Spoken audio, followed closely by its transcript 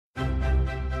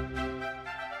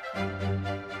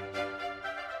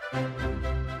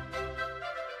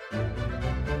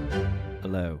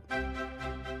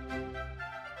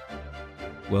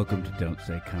Welcome to Don't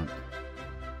Say Cunt.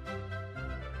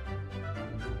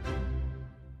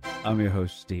 I'm your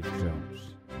host, Steve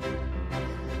Jones.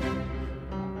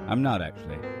 I'm not,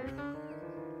 actually.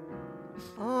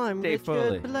 Oh, I'm Dave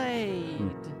Foley. Richard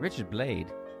Blade. Richard Blade?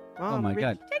 Oh, my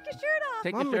God. Take your shirt off.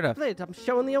 Take I'm your shirt off. Blade. I'm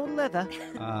showing the old leather.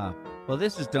 Well,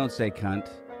 this is Don't Say Cunt.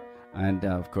 And,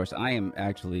 of course, I am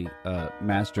actually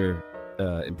master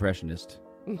impressionist,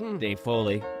 Dave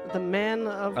Foley. The man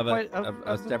of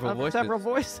several voices. Several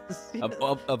voices. Yes.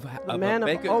 The man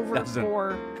of over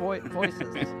four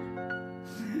voices.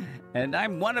 And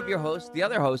I'm one of your hosts. The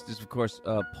other host is, of course,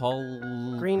 Paul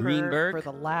Greenberg. For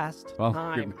the last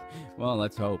time. Well,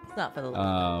 let's hope. It's not for the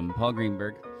last Paul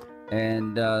Greenberg.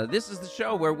 And this is the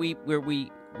show where we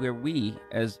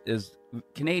as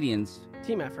Canadians,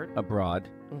 Team effort. abroad,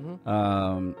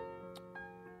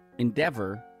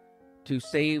 endeavor to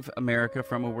save America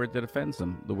from a word that offends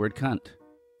them, the word cunt,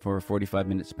 for a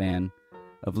 45-minute span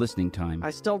of listening time.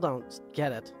 I still don't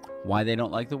get it. Why they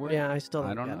don't like the word? Yeah, I still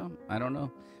don't I don't get know. I don't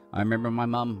know. I remember my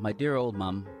mom, my dear old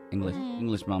mom,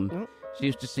 English mom. Mm. She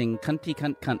used to sing "cunty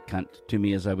cunt cunt cunt" to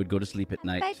me as I would go to sleep at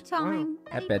night. bedtime.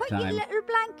 At Put bedtime. your little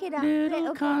blanket up.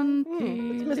 Little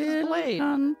cunty, It's Mrs. little Blade.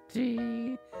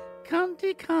 cunty,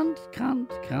 cunty cunt cunt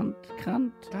cunt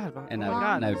cunt. God, And oh I my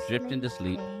God. and I drift into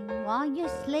sleep. While you're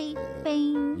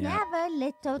sleeping, Yeah. have a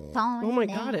little time. Oh my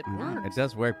God, it works. It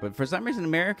does work, but for some reason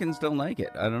Americans don't like it.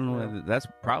 I don't know. Whether, that's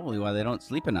probably why they don't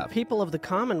sleep enough. People of the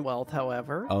Commonwealth,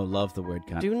 however, Oh, love the word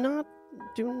cunt. do not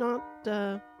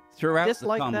Throughout the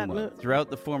dislike that Commonwealth, move. throughout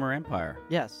the former empire.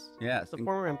 Yes. Yes, The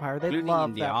former empire, they including love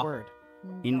India. that word.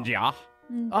 India.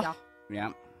 Oh,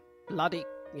 Yeah. bloody.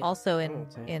 Yeah. Also I in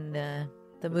won't say. in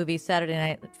the movie Saturday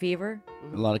Night Fever,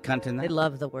 A lot of cunt in they that.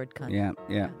 love the word cunt. Yeah,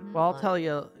 yeah. Well, I'll tell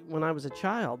you, when I was a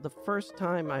child, the first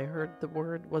time I heard the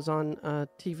word was on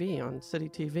TV, on City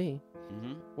TV,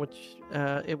 Mm-hmm. which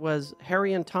it was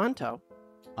Harry and Tonto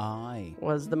Aye.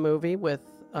 was the movie with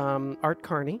Art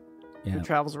Carney, Yeah. who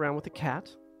travels around with a cat.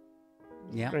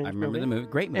 Yeah. Strange I remember the movie.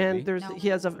 Great movie. And there's No. he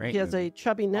has a Great he has movie. a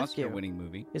chubby nephew. Oscar-winning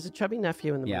movie. He's a chubby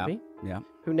nephew in the Yeah. movie Yeah.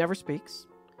 who never speaks,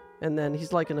 and then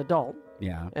he's like an adult,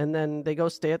 Yeah. and then they go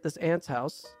stay at this aunt's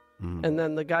house. Mhm. And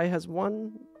then the guy has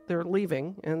they're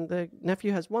leaving, and the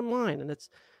nephew has one line, and it's,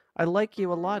 "I like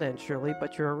you a lot, Aunt Shirley,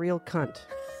 but you're a real cunt."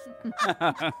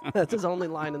 That's his only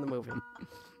line in the movie.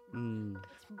 Mm.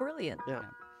 It's brilliant. Yeah.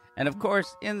 And of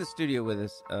course, in the studio with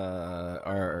us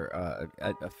are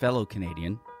a fellow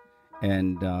Canadian,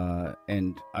 and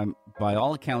I'm by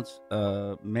all accounts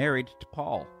married to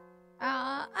Paul.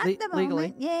 At Le- the moment,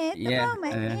 legally. yeah. At the Yeah,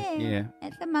 moment, yeah.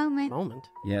 At the moment, Moment.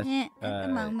 Yes, yeah. At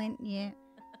the uh, moment, yeah.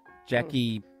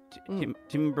 Jackie Mm.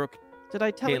 Timbrook. Did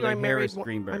I tell Taylor you I married Harris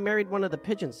Greenberg. I married one of the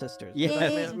Pigeon sisters? Yes.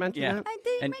 Did I mention Yeah. that? I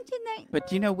did And- mention that. But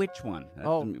do you know which one?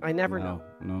 Oh, I never no, know.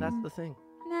 No. That's the thing.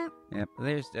 No. Yep.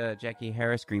 There's Jackie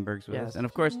Harris Greenberg's with Yes. us, and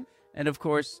of course,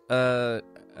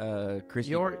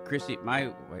 Chrissy, Your- Chrissy,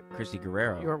 my wife, Chrissy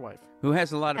Guerrero, Your wife. who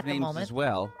has a lot of At the names moment. as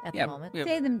well. At the yeah, moment. yeah,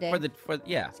 Say them, Dave. for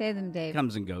yeah, Say them, Dave.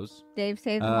 comes and goes. Dave,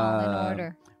 say them all in Uh,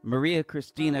 order. Maria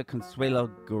Cristina Consuelo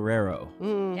Guerrero.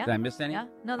 Mm. Yeah. Did I miss any? Yeah,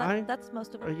 no, I- that's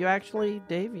most of Are it. you actually,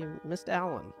 Dave? You missed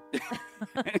Alan.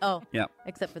 Oh, Yeah.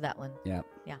 except for that one. Yeah.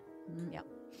 Yeah, yeah.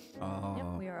 Oh, Yep,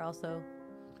 we are also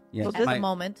yes. So at my, the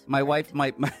moment. my wife,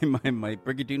 my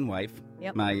Brigadoon wife,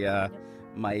 Yep.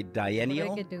 my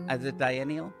diennial. Brigadoon. Is it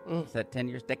diennial? Mm. Is that 10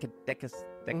 years? Decennial.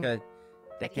 Decennial.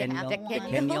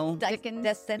 Decennial.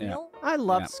 Decennial. I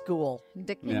love Yeah. school.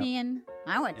 Dickensian.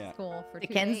 I went Yeah. to school for 2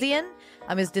 Dickensian.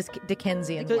 I'm his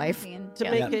Dickensian Because- wife. Dickensian. To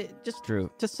Yeah. make Yeah. it just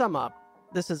True. to sum up,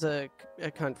 this is a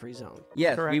country zone.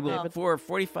 Yes, Correct, we will David? for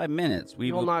 45 minutes. We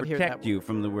You will will not hear that protect you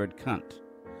from the word cunt.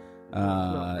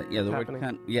 No, Yeah, the happening.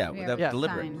 word cunt. Yeah, We that have was a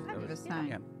deliberate. sign. That We have was- a sign.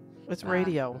 Yeah, It's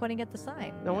radio. Pointing at the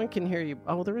sign. No one can hear you.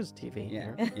 Oh, there is TV.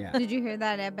 yeah, here. yeah. Did you hear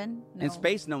that, Eben? No. In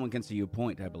space, no one can see you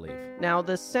point. I believe. Now,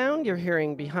 the sound you're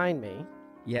hearing behind me,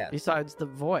 Yes. besides the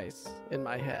voice in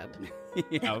my head,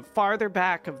 yeah. farther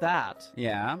back of that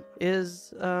Yeah.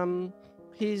 is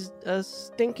he's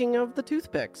stinking of the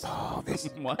toothpicks. Oh, this,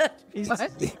 What? He's,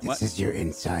 this What? is your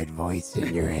inside voice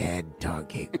in your head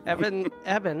talking.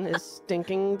 Eben is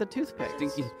stinking the toothpicks,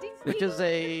 Stinky. which is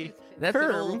a That's an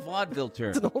term. old vaudeville term.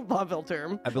 It's an old vaudeville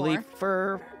term I believe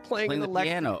for playing, playing an the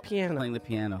electric piano. piano. Playing the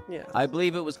piano. Yes. I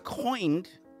believe it was coined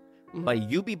Mhm. by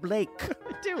Eubie Blake.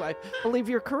 I do. I believe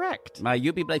you're correct. By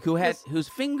Eubie Blake, who had Yes. whose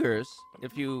fingers,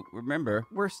 if you remember,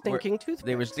 We're stinking toothpicks.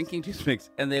 they were stinking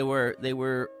toothpicks, and they were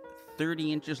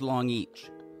 30 inches long each.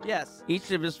 Yes.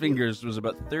 Each of his fingers was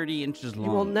about 30 inches long.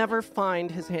 You will never find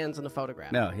his hands in a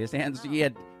photograph. No, his hands. He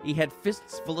had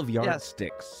fists full of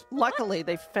yardsticks. Luckily,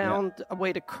 they found a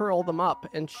way to curl them up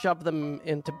and shove them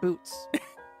into boots.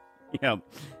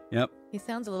 Yep. He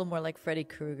sounds a little more like Freddy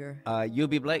Krueger.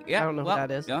 UB Blake. Yeah. I don't know who well,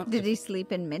 that is. Yeah. Did he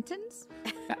sleep in mittens?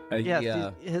 Yes,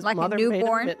 yeah. his Like a mother made him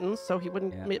newborn? mittens so he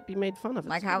wouldn't be made fun of. At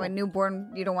Like how a school.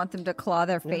 newborn, you don't want them to claw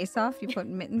their face off. You put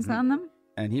mittens on them.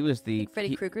 And he was the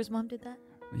Freddy Krueger's mom did that?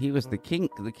 he was the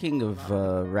king of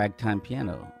ragtime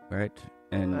piano, right?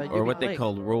 And or UB what they Blake.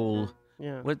 call roll.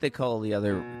 Yeah, What did they call the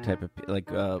other type of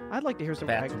like I'd like to hear some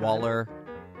Fats ragtime. Waller,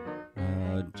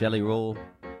 Jelly Roll.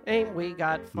 Ain't we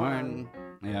got fun? Martin.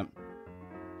 Yeah.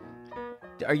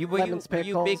 Were you Lemons,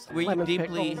 pickles, were you lemons,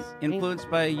 deeply pickles. influenced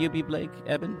by UB Blake,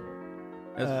 Eben,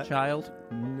 as a child,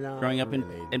 No, growing up in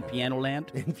really, no. Piano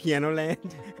Land, in Piano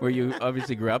Land? where you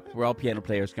obviously grew up, where all piano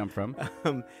players come from?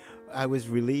 I was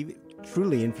really,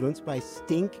 truly influenced by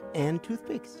Stink and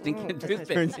Toothpicks. Stinking Oh, toothpicks.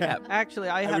 turns Yeah. out. Actually,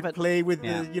 I I have would it. play with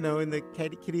Yeah. the, in the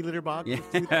kitty litter box Yeah.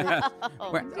 with toothpicks.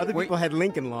 Where- Other were- people had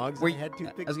Lincoln Logs. were I you- had I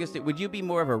toothpicks. was gonna say, would you be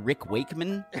more of a Rick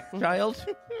Wakeman child?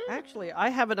 Actually, I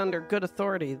have it under good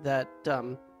authority that You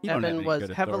don't have Evan any was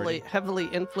good authority. heavily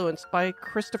influenced by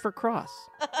Christopher Cross.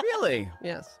 Really?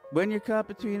 Yes, When you're caught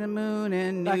between the moon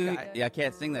and That New. guy. Yeah, I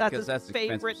can't sing that that's because his that's an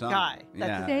expensive favorite song. guy.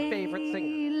 That's Yeah. his favorite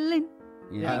singer. Sailing,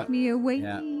 Yeah. take me away.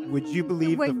 Yeah. Would you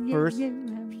believe the away, first yeah.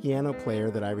 piano player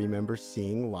that I remember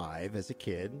seeing live as a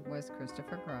kid? Was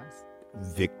Christopher Cross.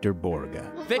 Victor Borga.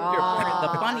 Victor, Oh,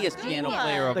 the funniest piano genius.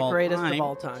 player of The all greatest time. of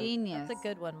all time. Genius. That's a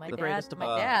good one. The greatest of My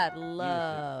all. dad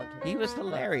loved him. He was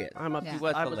hilarious. I'm Yeah. He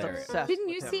was I was hilarious. obsessed. Didn't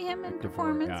you with him. see him in Victor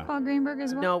performance, Borga. Paul Greenberg,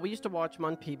 as well? No, we used to watch him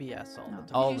on PBS all the time.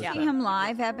 All Did the you see time. him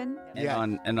live, Eben? And Yeah.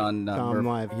 on Saw him Merv,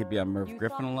 live. he'd be on Merv You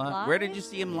Griffin saw a him lot. Where did live? you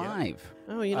see him Yeah. live?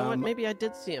 Oh, you know what? Um, Maybe I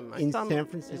did see him. I in saw him San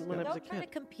Francisco. when I was a Don't try to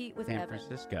kid. compete with San Evan.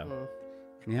 Francisco. Mm.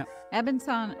 Yeah. Eben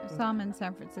saw him in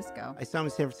San Francisco. I saw him in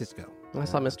San Francisco. I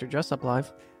saw Mr. Jessup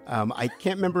live. I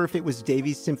can't remember if it was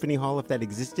Davies Symphony Hall, if that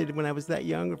existed when I was that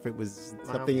young, or if it was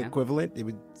Wow. something Yeah. equivalent. It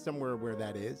was somewhere where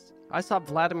that is. I saw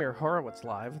Vladimir Horowitz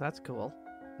live. That's cool.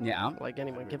 Yeah. Like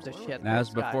anyone gives a shit. That was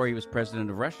This guy. before he was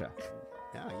president of Russia.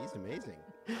 Yeah, he's amazing.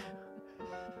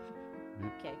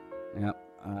 Okay. Yeah.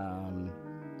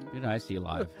 Who did I see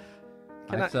live?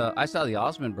 Can I saw the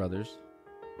Osmond Brothers.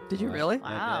 Did you really? Yeah,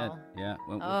 I Wow. did. Yeah.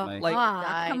 Went with Oh, my Like-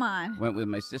 Ah, come on. went with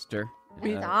my sister.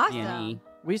 That's uh, awesome. Peony.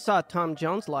 We saw Tom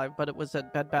Jones live, but it was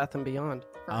at Bed Bath and Beyond.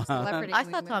 For a Uh-huh. celebrity, I we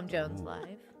saw went- Tom Jones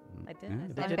live. I did. Yeah. I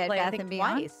Did saw you? him Bed play, I Bath think, and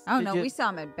Beyond. twice. Oh Did no, you? we saw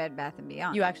him at Bed Bath and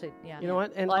Beyond. You actually, yeah. You know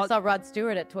what? And Well, I I'll- saw Rod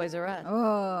Stewart at Toys R Us. Oh,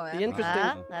 the that's interesting,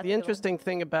 Ah, that's the cool. interesting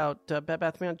thing about Bed Bath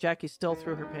and Beyond, Jackie still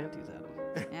threw her panties at him.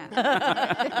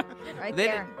 yeah. right They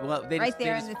there. didn't- well, they Right just,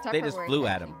 there they in just, the they just Tupperware flew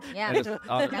at section. him. Yeah. They just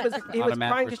He was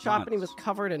automatic trying to shop and he was response.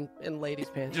 covered in ladies'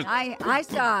 panties. I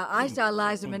saw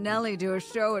Liza Minnelli do a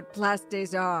show at Place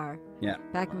des Arts Yeah.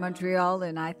 back in Montreal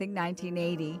in I think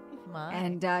 1980, My.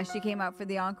 and she came out for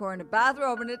the encore in a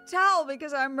bathrobe and a towel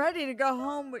because I'm ready to go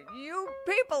home, but you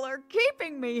people are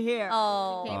keeping me here.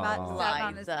 Oh, Came out and sat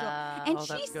on a stool, Liza. and Oh,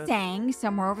 she that's good. sang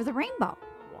 "Somewhere Over the Rainbow"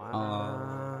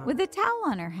 Wow. with a towel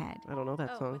on her head. I don't know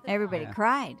that Oh, song. with a Everybody Yeah.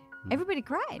 cried. Mm. Everybody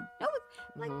cried. No,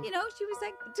 like Mhm. she was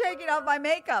like taking off my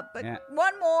makeup, but Yeah.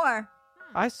 one more.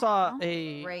 I saw Oh,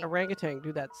 a great. orangutan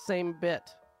do that same bit.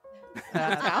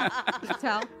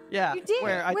 Towel. Yeah, You did?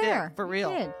 where I Where? did for You real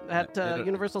did? at Did it?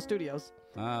 Universal Studios,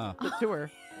 Ah. the tour,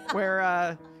 where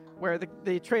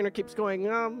the trainer keeps going,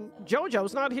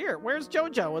 JoJo's not here. Where's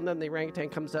JoJo? And then the orangutan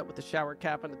comes out with the shower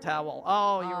cap and a towel.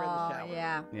 Oh, you're in the shower.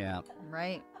 Yeah, Yeah.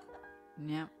 right.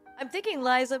 Yeah. I'm thinking,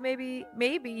 Liza, maybe,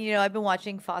 I've been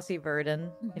watching Fosse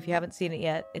Verdon. If you haven't seen it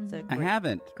yet, it's a Mhm. I great,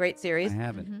 haven't. great I series.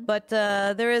 haven't. Mhm. But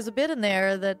there is a bit in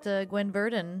there that Gwen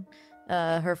Verdon,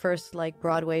 her first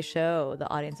Broadway show, the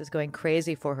audience is going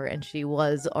crazy for her, and she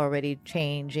was already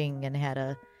changing and had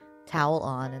a towel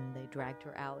on, and they dragged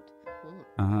her out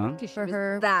Uh huh. 'Cause she for was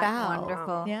her that bow.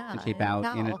 wonderful. Yeah, Did she and bow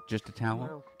a in towel. just a towel?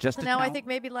 Wow. Just So a now towel? I think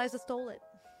maybe Liza stole it.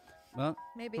 Well,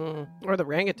 Maybe. Or the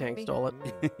orangutan Maybe. stole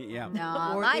it. yeah.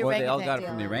 No, Or my the Or they all orangutan got it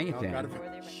from the deal. orangutan. got it. Or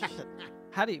they ran-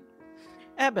 How do you,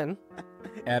 Eben?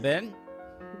 Eben?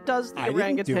 Does the I didn't do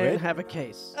orangutan it. have a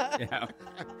case? Yeah.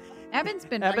 Evan's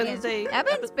been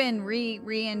Evan's been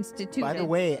reinstituted. By the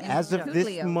way, in as of this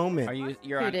Tullio. moment, Are you're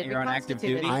Recruited, on active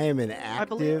reconstituted. duty? I am an I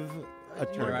believe- active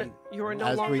You're, attorney. you are no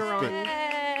As we longer on. speak.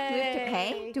 Do we have to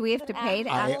pay? Do we have to pay to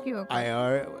ask you a I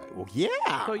are. Well,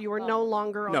 yeah. So you are no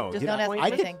longer on no, you know, Don't ask disappointment. I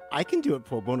anything. I can do it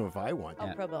pro bono if I want. Oh,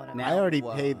 Yeah. pro bono. Now- I already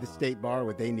Whoa. paid the state bar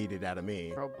what they needed out of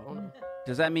me. Pro bono.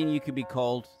 Does that mean you could be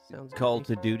called Sounds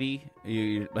to duty?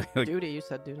 You like, Duty, you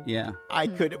said duty. yeah. I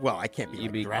could. Well, I can't be, You'd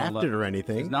like, be called drafted up. or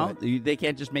anything. No, they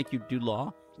can't just make you do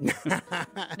law.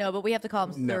 but- No, but we have to call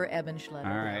him No. Sir Eben Schletter.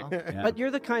 All right. now. Yeah. But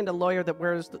you're the kind of lawyer that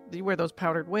wears you wear those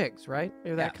powdered wigs, right?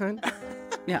 You're that Yeah. kind.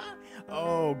 yeah.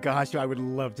 Oh gosh, I would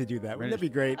love to do that. Wouldn't that be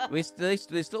great? They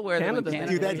still wear them in Canada, they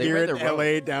Canada. Do that They here wear in the robes. L.A.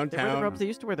 They wear downtown. the robes. They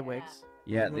used to wear the wigs.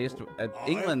 Yeah, they used to.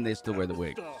 England, they still wear the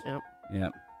wigs. Yep.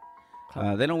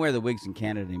 Yeah. They don't wear the wigs in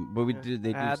Canada anymore, but they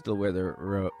do Ad. still wear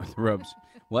the robes.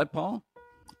 What, Paul?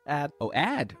 Ad. Oh,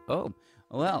 ad. Oh,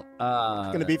 well. It's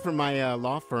going to be for my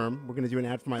law firm. We're going to do an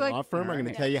ad for my Click. law firm. I'm going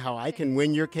to tell you how I can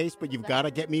win your case, but you've got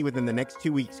to get me within the next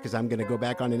 2 weeks because I'm going to go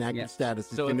back on inactive Yeah. status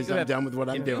as So soon if as you I'm have- done with what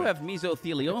I'm If doing. you have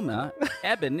mesothelioma,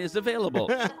 Eben is available.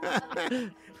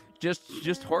 Just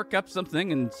hork up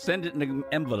something and send it in an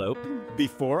envelope.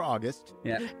 Before August,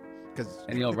 Yeah, because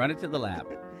and you'll run it to the lab.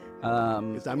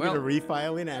 I'm well, going to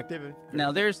refile inactive.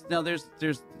 Now there's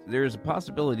a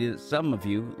possibility that some of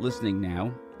you listening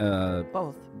now.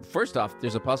 Both. First off,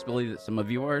 there's a possibility that some of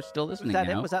you are still Was listening that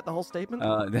now. it? Was that the whole statement?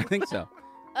 I think so.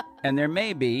 And there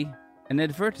may be an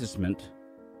advertisement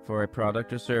for a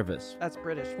product or service, That's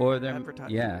British. or there,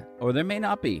 advertising. yeah, or there may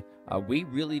not be. We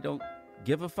really don't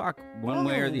give a fuck one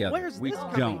way or the other. Where's We this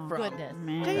don't. coming from? Goodness.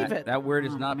 Man. David. That word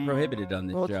is not prohibited on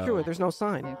this Well, show. it's true. There's no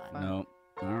sign. No.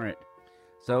 All right.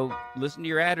 So listen to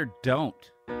your ad or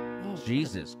don't.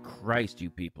 Jesus Christ, you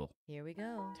people. Here we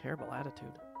go. Terrible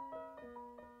attitude.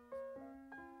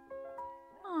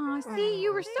 Aw, see,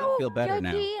 you were so feel better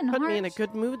now. judgy and Put me in a harsh.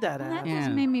 good mood, that And that ad. Yeah.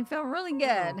 just made me feel really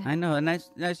good. I know. And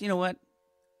nice. You know what?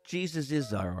 Jesus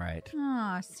is all right.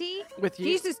 Aw, see? With you.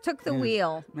 Jesus took the Yeah.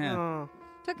 wheel. Yeah. Oh,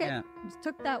 Took it. Yeah. Just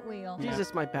took that wheel.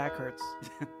 Jesus, my back hurts.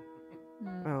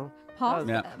 Mm. Oh. Paul,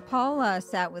 Yeah. Paul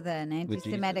sat with an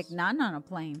anti-Semitic Jesus. nun on a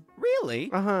plane.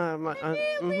 Really? Uh-huh.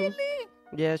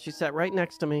 Yeah, she sat right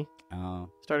next to me. Oh.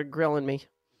 Started grilling me.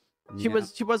 She yeah.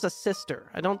 was a sister.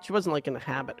 She wasn't like in a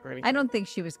habit or anything. I don't think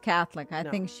she was Catholic. I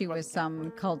No, think she was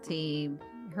some culty.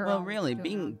 Her Well, own really,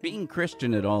 doing being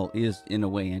Christian at all is in a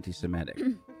way anti-Semitic.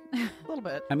 A little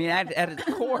bit. I mean, at its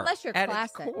core. Unless you're at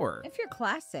classic. its core. If you're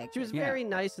classic. She was Yeah. very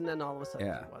nice, and then all of a sudden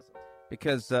Yeah. she wasn't.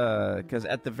 Because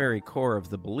at the very core of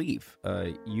the belief,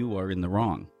 you are in the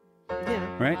wrong,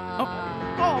 Yeah. right? Oh,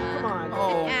 come on.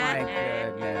 Oh my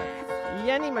goodness!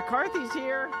 Yenny McCarthy's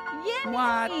here. Yeah.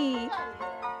 What?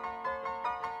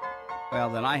 Well,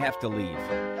 then I have to leave.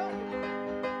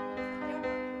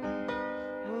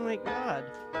 Oh my God.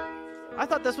 I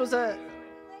thought this was a.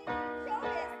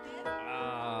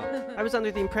 I was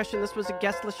under the impression this was a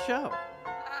guestless show.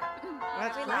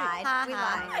 That's We great. lied. We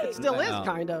lied. It still is Well.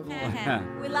 kind of.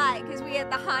 We lied because we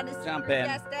had the hottest Jump in.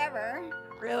 guest ever.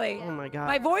 Really? Oh my God.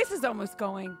 My voice is almost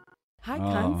going. Hi,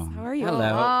 cunts. How are you? Hello.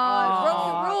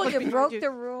 Oh, Look you behind broke you. the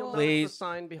You'll rule. notice Please. The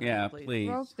sign behind Yeah, you, please. please.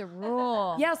 Broke the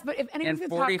rule. Yes, but if In anyone's going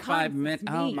to 45 talk minutes.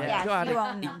 cunts, Oh it's my me. Yes, God. you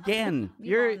own them. Again.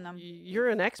 You You're own them. you're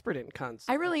an expert in cunts.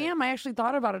 I really am. I actually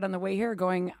thought about it on the way here,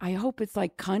 going, I hope it's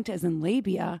like cunt as in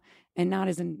labia and not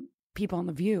as in people on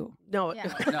The View. No. Yeah.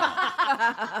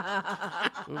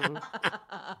 Mhm.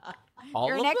 All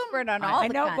You're of an them? expert on all I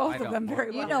the know cunts. both I of know them both.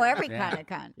 very well. You know every Yeah. kind of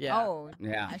cunt. Yeah. Oh,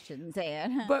 Yeah. I shouldn't say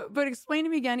it. But explain to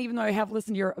me again, even though I have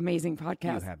listened to your amazing You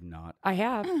podcast. have not. I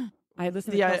have. I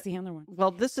listened to Yeah. the Kelsey Handler one.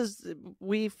 Well,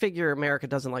 we figure America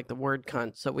doesn't like the word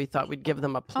cunt, so we thought we'd give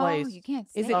them a place. Oh, you can't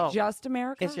say Is it Oh. just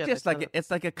America? It's Yeah, just they like said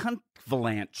it's like a cunt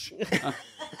avalanche. it.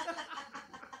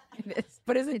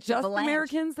 But is it It's just avalanche.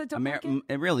 Americans that don't like it?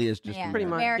 It really is just Yeah. Pretty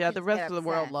much. Americans Yeah, the rest get of the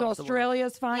world upset. loves So the word.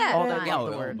 Australia's fine Yeah, with they it? love oh,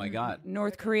 the word. my God.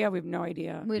 North Korea, we have no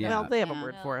idea. We Yeah. don't- Well, they have a yeah.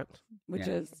 word for it. Which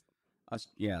Yeah. is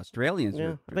Yeah, Australians. Yeah,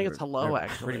 are, I think it's hello, are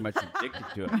actually. Pretty much addicted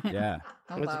to it. Yeah,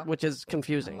 Hello. Which is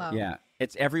confusing. Hello. yeah.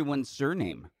 It's everyone's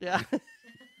surname. Yeah.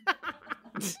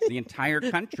 The entire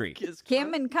country.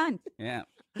 Kim and cunt. Yeah.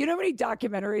 you know how many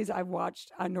documentaries I've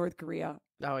watched on North Korea?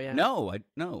 Oh yeah. No,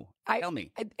 no. Tell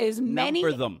me. As many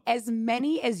Number them. as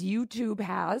YouTube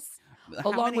has. How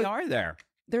along many with- are there?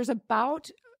 There's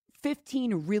about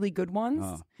 15 really good ones.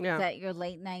 Oh. Yeah. Is that your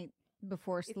late night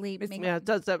before sleep? it's- Make- Yeah.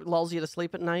 Does that lulls you to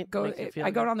sleep at night? Go, Makes you feel I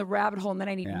go good? down the rabbit hole and then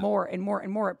I need Yeah. more and more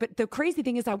and more. But the crazy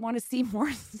thing is, I want to see more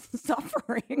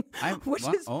suffering, which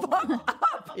is fucked up.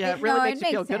 Yeah, it No, really it makes you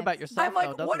makes feel good sense. about yourself. I'm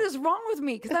like, though, what doesn't is wrong with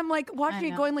me? Because I'm like watching I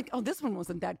it, know. going like, oh, this one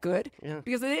wasn't that good Yeah.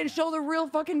 because they didn't show the real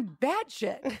fucking bad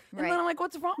shit. And Right. then I'm like,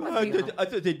 what's wrong with me? I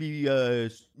thought they'd be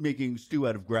making stew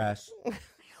out of grass.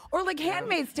 Or like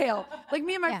Handmaid's Tale. Like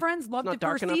me and my Yeah. friends loved Not the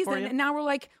dark first enough for season, you? and now we're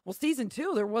like, well, season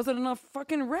 2 there wasn't enough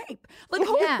fucking rape. Like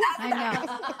who Yeah, does I that?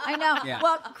 know. I know. Yeah.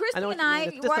 Well, Kristen know what and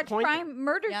you mean. I It's watch disappointing. crime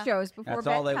murder Yeah. shows before That's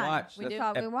bedtime. all they watch. That's That-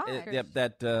 all we watch.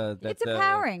 that It's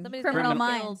empowering. Somebody's Criminal Criminal-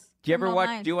 Minds. Do you ever Criminal watch?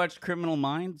 Minds. Do you watch Criminal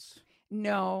Minds?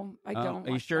 No, I don't. Are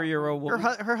you watch sure that you're a one.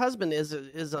 woman? Her husband is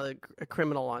a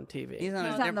criminal on TV. He's on,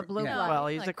 He's on the blue yeah. blood. Well,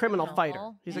 he's a criminal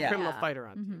fighter. He's a Yeah. criminal fighter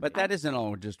on TV. But that isn't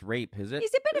all just rape, is it? He's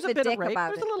a bit There's of a a bit of dick rape. about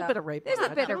There's it. a little though. bit of rape There's in a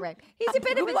that, bit huh? of rape. He's a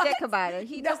bit of a dick about it.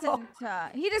 He doesn't.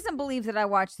 He doesn't believe that I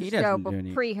watched the He show doesn't do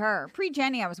any- pre her, pre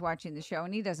Jenny. I was watching the show,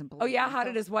 and he doesn't believe. Oh yeah, me, how so-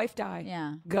 did his wife die?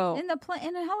 Yeah. Go. In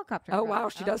a helicopter. Oh crash. wow,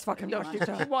 she does fucking No, watch she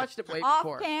it. watched it way Off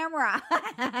before. camera.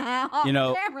 Off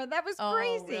camera. That was Oh,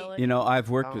 crazy. really? You know, I've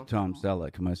worked with Tom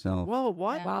Selleck myself. Whoa,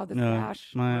 what? Wow, the No,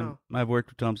 dash. Wow. I've worked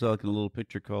with Tom Selleck in a little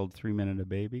picture called 3 Men and a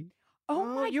Baby. Oh Oh,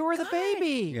 my you were the God.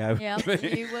 baby. Yeah, Yeah,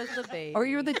 he was the baby. Or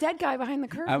you're the dead guy behind the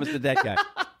curtain. I was the dead guy.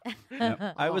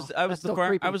 No, I was that's the still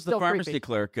creepy. I was the Still pharmacy creepy.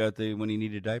 clerk at when he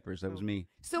needed diapers. That was me.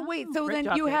 So wait, so Great then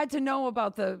job, you Dave. had to know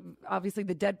about obviously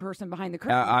the dead person behind the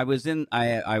curtain. I was in.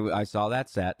 I saw that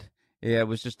set. Yeah, it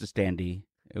was just a standee.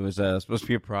 It was supposed to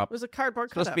be a prop. It was a cardboard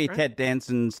supposed to cutout, be a right? Ted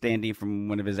Danson standee from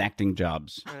one of his acting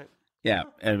jobs. Right. Yeah,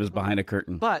 and it was behind a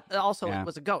curtain. But also Yeah. it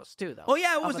was a ghost too, though. Oh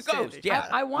yeah, it Of was a standee. ghost. Yeah,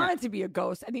 I want it to be a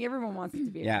ghost. I think everyone wants it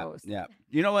to be a yeah, ghost. yeah.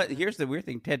 You know what? Here's the weird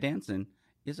thing. Ted Danson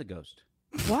is a ghost.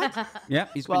 What? Yeah,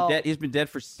 he's Well- been dead. He's been dead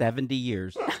for 70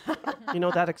 years. You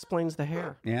know that explains the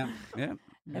hair. Yeah, yeah.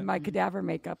 And my cadaver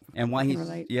makeup. And why I he's can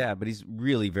relate. yeah, but he's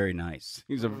really very nice.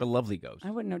 He's a lovely ghost. I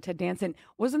wouldn't know Ted Danson.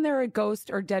 Wasn't there a ghost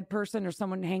or dead person or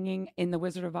someone hanging in the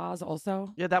Wizard of Oz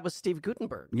also? Yeah, that was Steve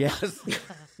Gutenberg. Yes.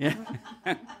 Yeah.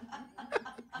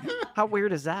 How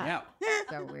weird is that? Yeah.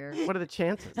 So weird. What are the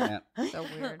chances? Yeah. So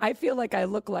weird. I feel like I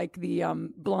look like the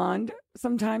blonde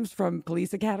sometimes from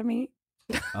Police Academy.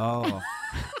 Oh.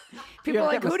 People You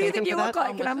are have like, who do you mistaken think you for look that?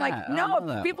 like? And I'm like, that? I don't know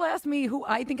no. that. People ask me who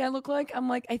I think I look like. I'm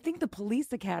like, I think the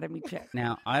Police Academy chick.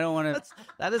 Now I don't want to.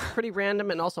 That is pretty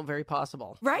random and also very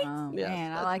possible. Right? Oh, Yes,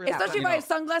 man, I that's like really that. Especially if You I know- have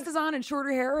sunglasses on and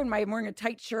shorter hair and I'm wearing a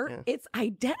tight shirt. Yeah. It's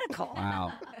identical.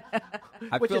 Wow.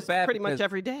 I Which feel is bad pretty much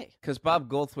every day. because Bob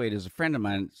Goldthwait is a friend of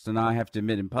mine. So now I have to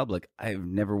admit in public, I've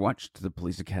never watched the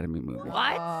Police Academy movie.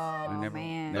 What? Oh, never-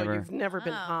 man. never- So you've never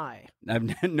been Oh. high.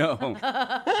 No.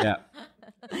 Yeah.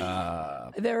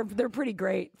 They're pretty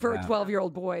great for Wow. a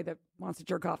 12-year-old boy that wants to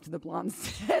jerk off to the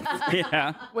blondes.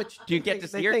 Yeah. Which Do you get to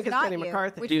they see her? think it's Not Jenny you,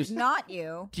 McCarthy. which Do you- is not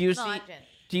you. Do you Not see? Jen.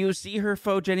 Do you see her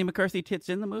faux Jenny McCarthy tits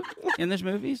in the movie? In this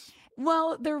movies?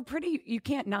 Well, they're pretty. You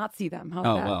can't not see them. How's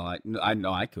Oh that? well, I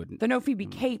know I couldn't. They're no Phoebe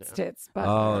Cates tits, but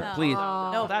Oh, please,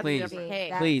 No, that's please, different.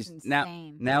 Hey, please. That's Now,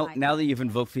 insane. now, My now God. that you've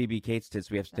invoked Phoebe Cates'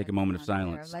 tits, we have to take a moment of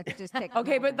silence. Let's just take.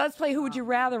 okay. A But moment. let's play Who Would You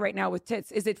Rather right now with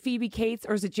tits. Is it Phoebe Cates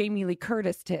or is it Jamie Lee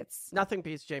Curtis tits? Nothing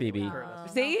beats Jamie Phoebe. Lee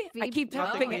Curtis. See, I keep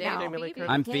Nothing topping beats it now. Jamie Lee Curtis.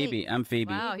 I'm Phoebe. I'm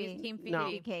Phoebe. Wow, he's Team Phoebe. No.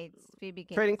 Phoebe Cates. Phoebe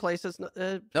Cates. Trading Places.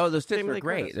 Oh, those tits Jamie were Lee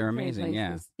great. Curtis. They're amazing.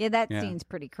 Yeah. Yeah, that Yeah. scene's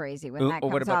pretty crazy when Oh, that oh,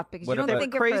 comes what about- off because what you don't about-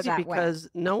 think of her Crazy that because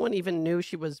no one even knew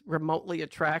she was remotely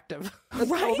attractive until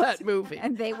Right? that movie. way.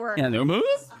 And they were Yeah, they're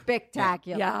movies.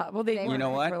 spectacular. Yeah, well, they They were were know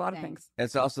what? for a lot of Thanks. things.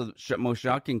 It's also the most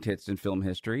shocking tits in film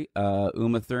history.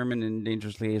 Uma Thurman in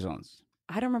Dangerous Liaisons.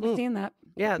 I don't remember seeing that.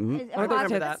 Yeah, Mhm. Is- I are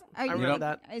remember you- that. are I you- remember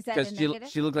that. Is that Because a she negative?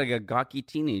 she looked like a gawky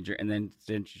teenager, and then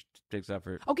she takes off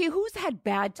her. Okay, who's had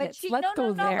bad But tits? she, Let's no, go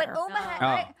no, no, there. but Uma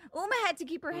had, Oh. Uma had to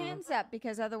keep her hands up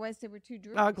because otherwise they were too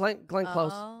droopy. Glenn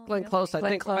Close. Oh, Glenn really? Close.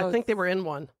 Glenn I Close. think they were in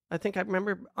one. I think I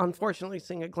remember, unfortunately,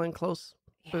 seeing a Glenn Close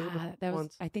boob Yeah, that was.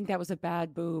 once. I think that was a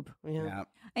bad boob. Yeah. Yeah.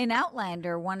 In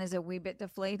Outlander, one is a wee bit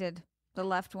deflated. The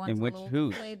left one's In which- a little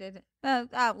whose? deflated.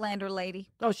 Outlander lady.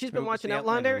 Oh, she's been Who was watching the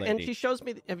Outlander, Outlander and lady? she shows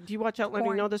me. Do you watch Outlander? You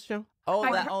porn. know this show? Oh,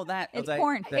 I- that. Oh, that. It's that,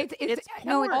 porn. that- It's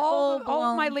no, it's all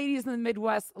full-blown. my ladies in the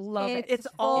Midwest love it. It's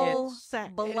all full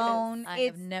sex. blown. I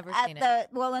have It's never at seen it. the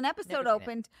well, an episode Never seen it.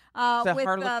 opened It's a with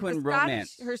Harlequin the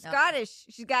romance. Scottish. Her No. Scottish.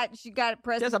 She got She has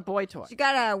president. a boy toy. She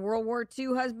got a World War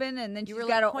II husband, and then You she's were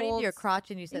got like a pointing old. to your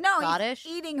crotch and you said no, Scottish.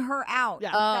 he's eating her out.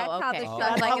 Yeah. That's Oh, how okay. the show.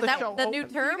 That's Like, how is the that show the new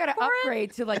opens. term you got to for it?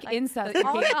 upgrade to like incest. all,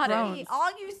 and Game of you Thrones. see, all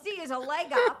you see is a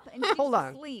leg up, and she's Hold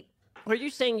on. asleep. Are you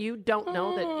saying you don't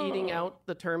know that eating out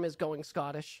the term is going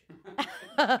Scottish?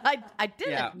 I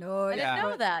didn't. Yeah. No, I didn't Yeah.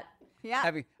 know that. yeah.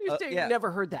 Having, You say yeah. you've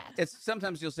never heard that. It's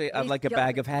sometimes you'll say I'd He's like a guilty.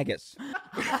 bag of haggis.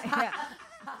 Yeah.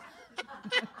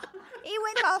 He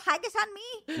went all haggis on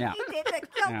me. Yeah. He did like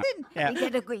something. Yeah.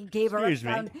 He gave her Excuse a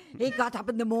me. sound. He got up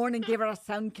in the morning, gave her a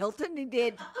sound kilting. He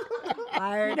did. You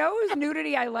Fired. know whose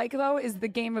nudity I like though is the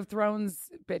Game of Thrones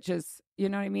bitches. You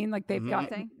know what I mean? Like they've got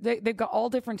Thing? they've got all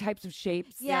different types of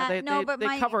shapes. Yeah, they, no, they, but they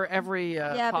my cover every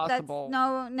yeah, but that's possible.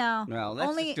 no. Well, that's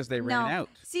Only just 'cause they no. ran out.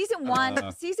 Season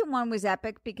one was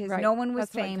epic because Right. no one was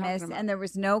That's what I'm talking famous about. and there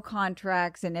was no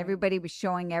contracts and everybody was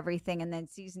showing everything. And then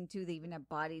season two, they even have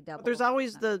body doubles. There's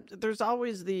always the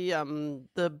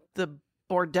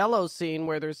bordello scene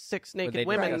where there's 6 they naked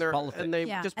women discuss politics. and they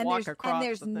Yeah, just and walk there's, across. and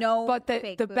there's the thing. no. But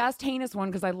fake the boobs. best heinous one,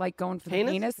 because I like going for the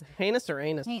heinous. Heinous or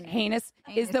anus? Heinous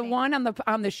is the Heinous. one on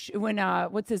the when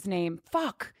what's his name?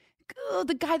 Fuck,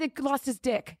 the guy that lost his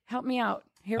dick. Help me out.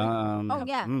 Here. Oh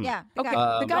yeah, yeah. The Okay,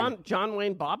 guy. the guy. John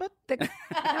Wayne Bobbitt?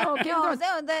 No, Game of Thrones.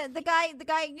 The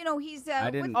guy. You know, he's. I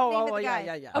What's didn't- the name of the guy?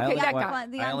 yeah. Okay, I only that wa- guy.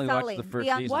 The I only watched Unsullied. the first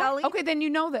The season. Unsullied. Okay, then you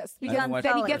know this because haven't watched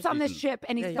then he the gets first on this season. ship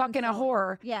and he's fucking a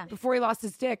whore. Yeah. Before he lost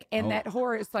his dick, and Oh. that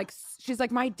whore is like, she's like,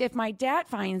 if my dad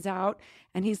finds out,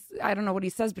 and I don't know what he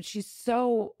says, but she's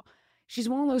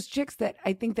one of those chicks that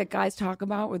I think that guys talk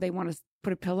about where they want to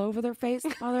put a pillow over their face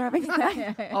while they're having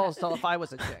sex. Oh, so if I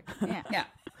was a chick. Yeah.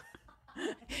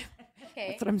 Okay.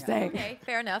 That's what I'm saying. Okay,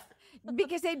 fair enough.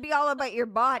 Because they'd be all about your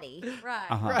body, Right.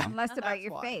 and less about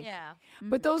your why. face. Yeah.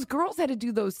 But those girls had to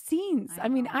do those scenes. I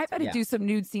mean, I've had to Yeah. do some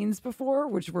nude scenes before,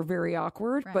 which were very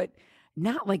awkward, Right. but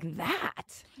not like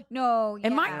that. No, And yeah.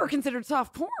 mine were considered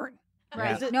soft porn.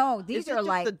 right. Is it- No, these Is it are just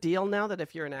like. the deal now that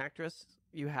if you're an actress,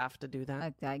 you have to do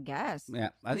that? I guess. Yeah,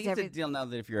 I think Because it's a deal now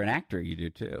that if you're an actor, you do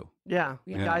too. Yeah,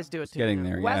 Yeah. guys do it It's too. getting now.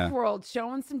 there. Yeah. Westworld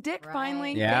showing some dick Right.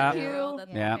 finally. Yeah. Thank you.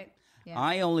 That's Yeah. right. Yeah.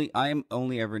 I'm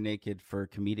only ever naked for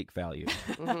comedic value,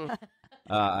 Mhm.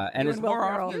 and You it's and Will more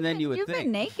Ferrell. often than you would You've think.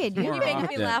 been naked. More You make me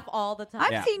often. laugh all the time.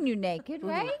 I've Yeah. seen you naked,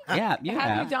 right? Yeah, you Have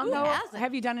have. you done Who though? hasn't?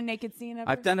 Have you done a naked scene ever?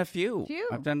 I've done a few. Few.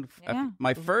 I've done. Yeah.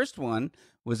 My first one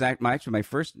was actually my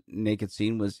first naked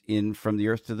scene was in From the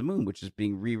Earth to the Moon, which is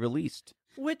being re-released.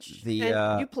 Which The,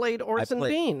 and you played Orson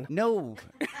played- Bean. No.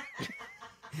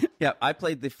 Yeah, I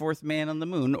played the fourth man on the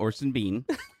moon, Orson Bean.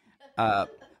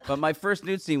 But my first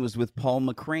nude scene was with Paul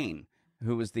McCrane,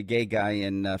 who was the gay guy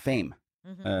in Fame,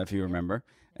 if you remember.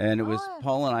 And it was Oh.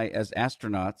 Paul and I as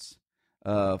astronauts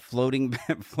floating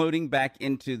floating back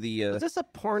into the. Is this a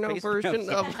porno space- version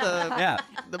of the Yeah.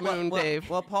 the moon, Dave?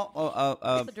 Well, Paul.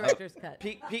 It's the director's cut.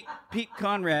 Pete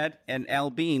Conrad and Al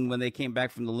Bean, when they came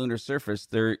back from the lunar surface,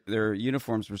 their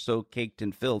uniforms were so caked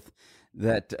in filth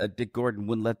that Dick Gordon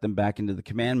wouldn't let them back into the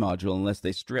command module unless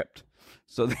they stripped.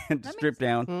 So they had to strip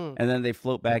down, and then they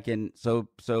float back in. So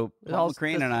Paul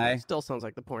McCrane and I still sounds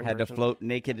like the porn had to version. float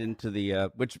naked into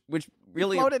the which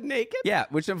really Floated naked. yeah,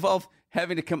 which involved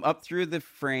having to come up through the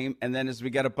frame, and then as we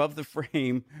got above the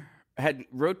frame, had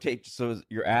rotate so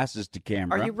your ass is to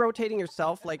camera. Are you rotating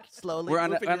yourself like slowly? We're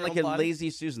on moving like your a own body? lazy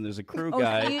Susan. There's a crew Oh,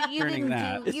 guy you turning didn't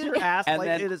that. do- Is you- your ass and like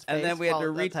then, in his face and then we had while to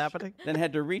that's reach. happening? Then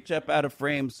had to reach up out of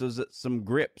frame so that some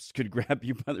grips could grab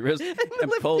you by the wrist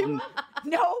and pull. And,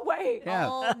 No way. yeah,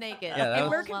 All naked. Yeah, that And was-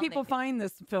 where can people find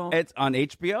this film? it's on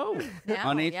HBO. Now,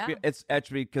 on HBO, yeah. it's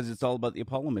actually because it's all about the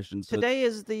Apollo mission. So Today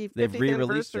is the they've 50th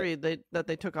re-released anniversary that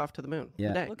they took off to the moon. Yeah.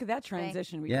 Today. Look at that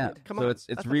transition we yeah, did. Come so on, it's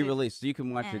that's re-released, so you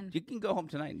can watch And- it. You can go home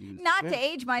tonight. And you can, Not to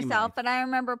age myself, might. but I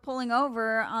remember pulling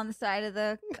over on the side of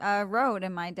the road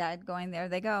and my dad going, "There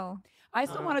they go." I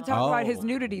still want to talk about his Oh.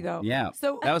 nudity though. yeah,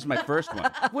 So that was my first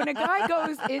one. when a guy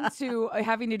goes into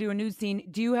having to do a nude scene,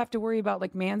 do you have to worry about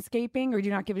like manscaping, or do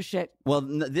you not give a shit? Well,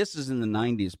 this is in the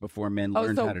 '90s before men Oh,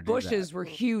 learned how so to do bushes that. were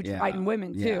huge Yeah. fighting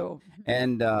women Yeah. too.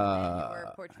 And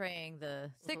We're portraying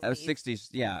the 60s. 60s,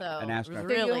 yeah, So an astronaut.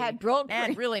 So you had broad and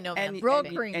cream. really no and, broad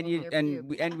and, cream and, over you, your and,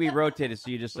 pubes. and we rotated,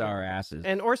 so you just saw our asses.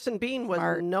 And Orson Bean was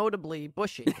Smart. notably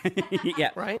bushy,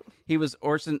 yeah, right? He was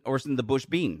Orson the Bush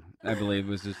Bean, I believe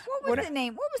was his. What was the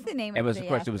name? What was the name? It was, of of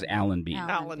the course, it was astronaut? Alan Bean.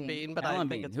 Alan Bean, but I Alan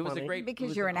think Bean, it's who was a funny. great Because who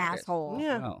was you're a an great- asshole.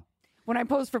 Yeah. Oh. When I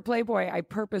posed for Playboy, I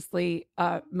purposely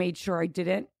made sure I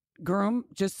didn't groom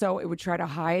just so it would try to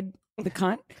hide the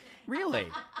cunt. Really?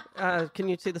 Can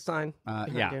you see the sign?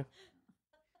 behind Yeah. you?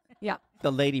 Yeah,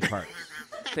 The lady parts.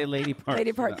 Say lady parts.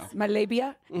 lady parts, my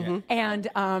labia, and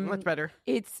Much better.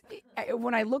 it's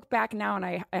when I look back now, and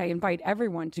I invite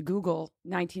everyone to Google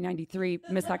 1993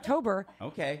 Miss October.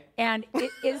 Okay. And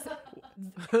it is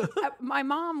my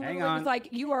mom Hang literally was on. like,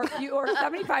 you are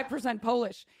 75%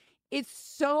 Polish. It's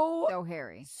so So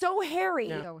hairy. hairy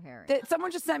So hairy. that someone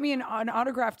just sent me an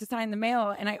autograph to sign in the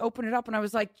mail, and I opened it up and I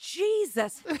was like,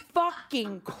 Jesus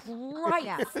fucking Christ.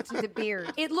 Yeah, to the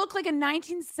beard. It looked like a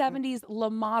 1970s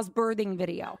Lamaze birthing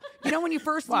video. You know when you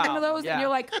first see one Wow, of those yeah. and you're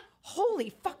like, holy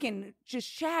fucking just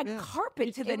shag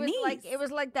carpet to the It was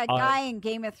knees. like that guy in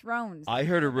Game of Thrones. I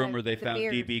heard a rumor they the found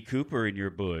beard. DB Cooper in your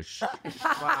bush.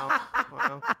 Wow.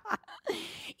 Wow.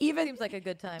 Even Seems like a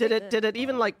good time. Did it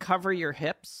even like cover your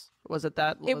hips? Was it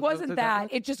that? it wasn't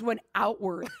that. It just went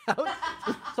outward.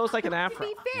 So it's like an To afro.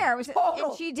 be fair, it was, Total.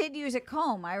 and she did use a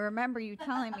comb. I remember you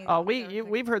telling me. Oh, that.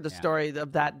 we've heard the story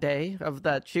of that day of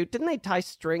that shoot. Didn't they tie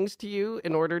strings to you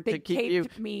in order They to keep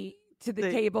taped you? me to the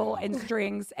table and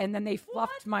strings, and then they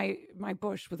fluffed my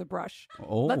bush with a brush.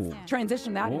 Oh. Let's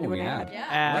transition that into an yeah.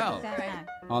 ad.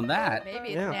 Well, on that, Maybe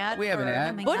it's Yeah. an ad we have an for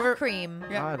ad. bush We're- cream.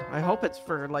 God, I hope it's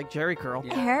for like Jerry curl.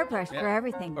 Yeah. Hairbrush Yeah. for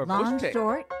everything. Or Long, bush tape.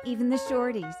 short, even the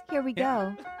shorties. Here we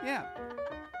Yeah. go. Yeah.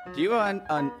 Do you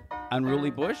unruly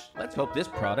bush? Let's hope this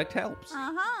product helps.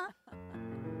 Uh-huh.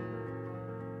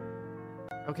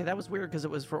 Okay, that was weird because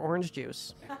it was for orange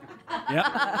juice. Yep.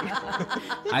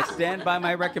 I stand by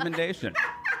my recommendation.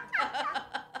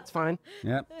 It's fine.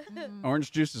 Yep.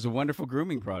 Orange juice is a wonderful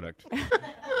grooming product.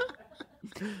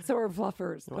 So are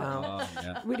fluffers. but Wow. Oh,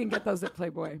 yeah. We didn't get those at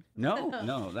Playboy.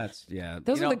 No, that's Those You are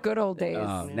know, the good old days.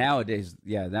 Nowadays,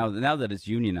 now that it's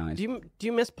unionized. Do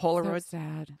you miss So Polaroids?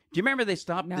 sad. Do you remember they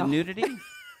stopped the No. nudity?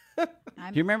 Do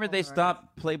you remember they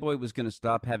stopped? Playboy was going to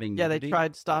stop having Yeah, they nudity?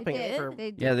 tried stopping They it did.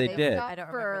 for. Yeah, they did. stopped I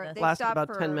don't for- remember this. they Lasted stopped about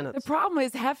for- 10 minutes. The problem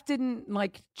is Hef didn't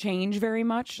like change very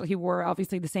much. He wore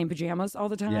obviously the same pajamas all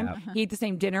the time. Yeah. He ate the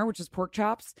same dinner, which is pork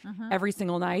chops, every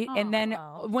single night. And then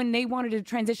Oh. when they wanted to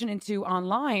transition into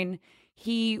online,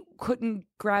 he couldn't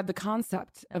grab the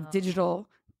concept of digital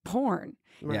porn.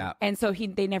 Yeah. And so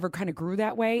they never kind of grew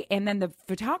that way. And then the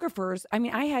photographers, I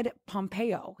mean, I had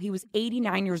Pompeo. He was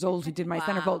 89 years old who did my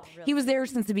centerfold. He was there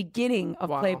since the beginning of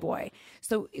Playboy.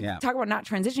 So Yeah. talk about not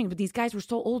transitioning, but these guys were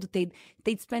so old that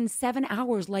they'd spend 7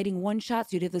 hours lighting one shot.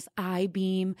 So you'd have this eye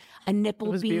beam, a nipple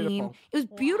was beam. beautiful. It was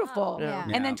beautiful. Yeah.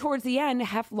 And then Yeah. towards the end,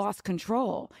 Hef lost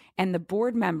control. And the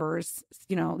board members,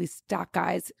 these stock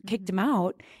guys, kicked him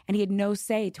out. And he had no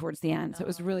say towards the end. So it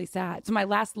was really sad. So my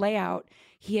last layout,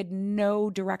 he had no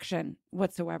direction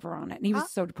whatsoever on it. And he was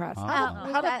so depressed.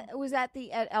 Was that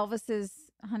at Elvis's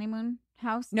honeymoon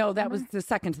house? No, that was Remember? the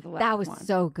second to the last That was one.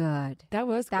 so good. That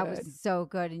was That good. was so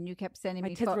good, and you kept sending My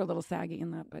me. tits were a little saggy in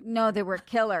that, but No, they were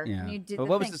killer. Yeah. You did But the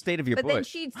what was thing. the state of your But then bush?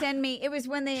 she'd send me. It was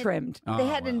when they trimmed. They Oh,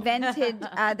 had wow. invented.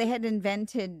 They had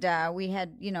invented. We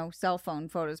had cell phone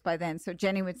photos by then. So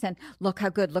Jenny would send, "Look how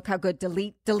good! Look how good!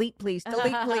 Delete, please,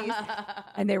 delete, please."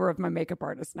 And they were of my makeup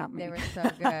artist, not me. They were so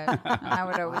good. I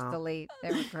would always delete. They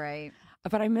were great.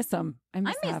 But I miss them. I I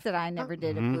miss miss Hef. that I never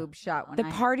did a boob shot. When The I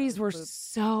had parties were boobs.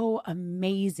 so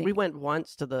amazing. We went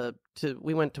once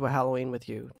we went to a Halloween with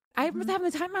you. I was having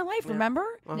the time of my life, remember?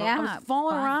 Yeah, I was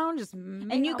falling fun. around, just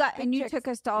And you took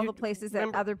us to all the places that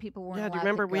remember- other people weren't. Yeah, do you allowed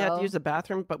remember to we had go? to use the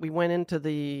bathroom, but we went into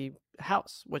the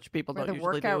house, which people Where don't the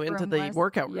usually do, workout into room the was?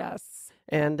 workout room. Yes.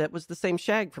 And it was the same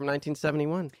shag from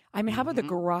 1971. I mean, how about the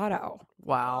grotto?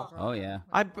 Wow. Oh yeah.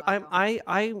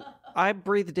 I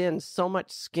breathed in so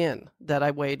much skin that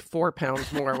I weighed 4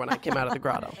 pounds more when I came out of the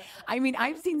grotto. I mean,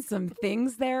 I've seen some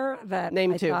things there that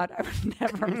Name I two. thought I would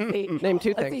never see. Name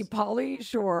two Let's things. see, Pauly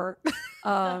Shore,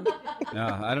 No,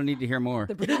 I don't need to hear more.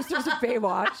 the producers of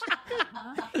Baywatch.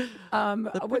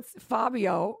 What's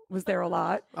Fabio was there a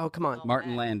lot. Oh, come on.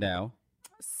 Martin Landau.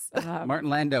 Uh, Martin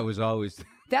Landau was always.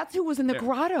 that's who was in the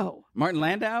grotto, Martin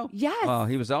Landau? Yes. Oh,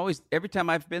 he was always. Every time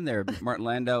I've been there, Martin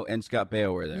Landau and Scott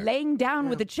Baio were there. laying down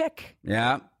with a chick.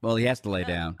 Yeah. Well, he has to lay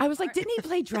down. I was like, didn't he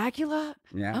play Dracula?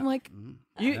 Yeah. I'm like,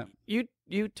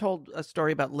 You told a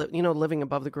story about living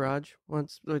above the garage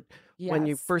once when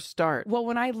you Yes. first start. well,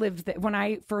 when I lived, when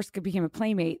I first became a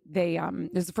playmate, they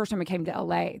this is the first time I came to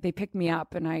LA. They picked me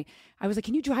up, and I was like,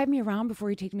 "Can you drive me around before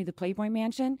you take me to the Playboy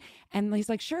Mansion?" And he's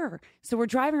like, "Sure." So we're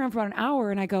driving around for about an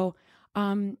hour, and I go,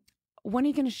 when are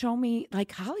you going to show me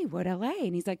like Hollywood, LA?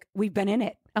 And he's like, we've been in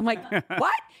it. I'm like,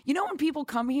 what? You know, when people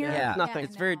come here, Yeah. nothing.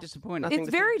 It's very disappointing. Nothing it's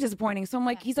to see. very disappointing. So I'm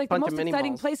like, he's like, the Bunch of most mini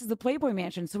exciting malls. place is the Playboy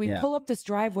Mansion. So we Yeah. pull up this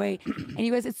driveway, and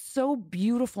you guys, it's so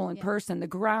beautiful in person. The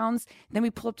grounds. Then we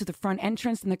pull up to the front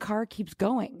entrance, and the car keeps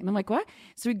going. And I'm like, what?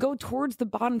 So we go towards the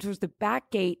bottom, towards the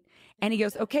back gate, and he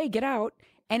goes, okay, get out.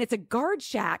 And it's a guard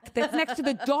shack that's next to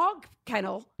the dog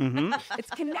kennel. It's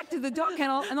connected to the dog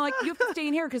kennel. And they're like, you have to stay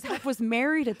in here because Hef was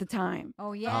married at the time.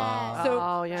 Oh yeah. So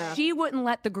Oh, yeah. she wouldn't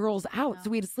let the girls out. So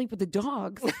we had to sleep with the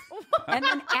dogs and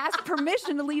then ask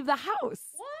permission to leave the house.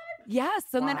 Yes.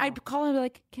 And then I'd call him and be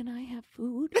like, can I have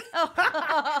food?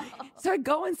 So I'd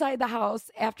go inside the house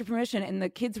after permission, and the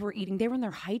kids were eating. They were in their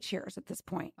high chairs at this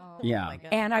point. Yeah.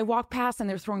 And I walked past, and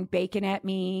they're throwing bacon at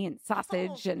me and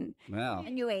sausage, and Well.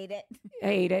 And you ate it. I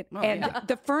ate it. Oh, and yeah.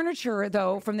 the furniture,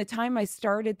 though, from the time I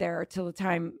started there till the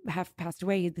time Hef passed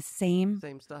away, the same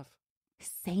Same stuff.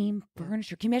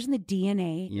 furniture. Can you imagine the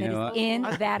DNA You that know is what? in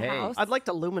that Hey. house? I'd like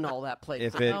to luminol that place.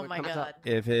 If so it- when Oh my comes God. up.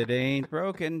 If it ain't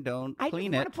broken, don't I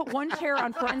clean just it. want to put one chair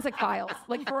on Forensic Files,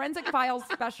 like Forensic Files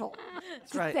special.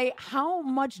 To right. say how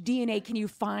much DNA can you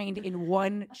find in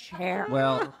one chair?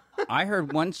 Well, I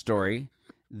heard one story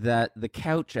that the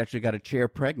couch actually got a chair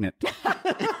pregnant.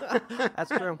 That's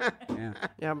true. Yeah.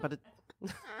 Yeah, but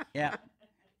Yeah.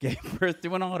 Gave birth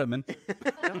to an ottoman.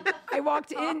 I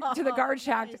walked into the guard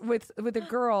shack with a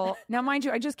girl. Now, mind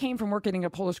you, I just came from working in a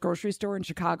Polish grocery store in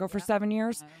Chicago for 7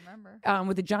 years. I remember.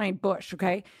 With a giant bush,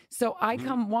 okay? So I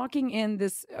come walking in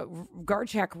this guard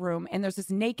shack room, and there's this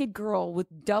naked girl with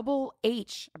double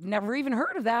H. I've never even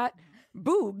heard of that.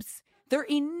 Boobs. They're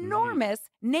enormous,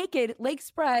 naked, legs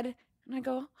spread. And I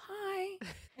go, hi.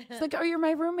 She's like, oh, you're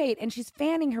my roommate. And she's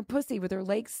fanning her pussy with her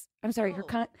legs. I'm sorry, her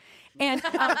cunt. And,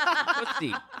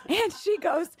 Pussy. and she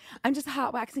goes, I'm just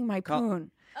hot waxing my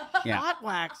poon. Yeah. Hot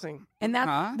waxing. And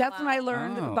that's when I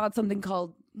learned Oh. about something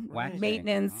called Waxing.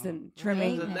 maintenance and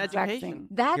trimming It's an and education.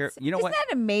 waxing. You know isn't what?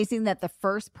 that amazing that the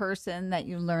first person that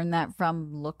you learned that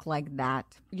from looked like that?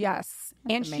 Yes.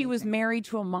 And she was amazing. married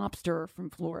to a mobster from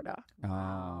Florida. Oh.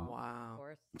 Wow.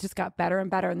 Just got better and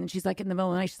better. And then she's like, in the middle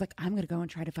of the night, she's like, I'm going to go and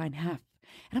try to find Hef.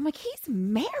 And I'm like, he's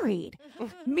married.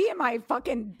 Me and my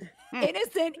fucking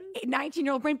innocent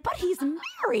 19-year-old brain, but he's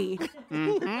married.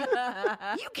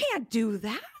 You can't do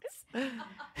that.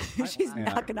 She's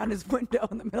knocking on his window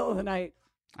in the middle of the night.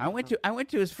 I went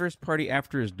to his first party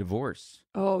after his divorce.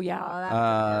 Oh,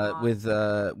 yeah. With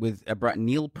I brought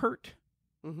Neil Peart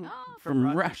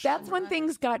from Rush. That's when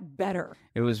things got better.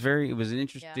 It was an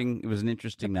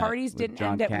interesting night. Parties with didn't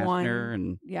John end at Kastner one.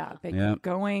 and Yeah, they Yeah. kept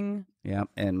going. yeah,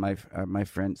 and my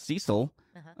friend Cecil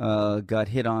got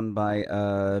hit on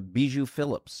by Bijou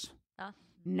Phillips.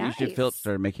 Nice. Bijou Phillips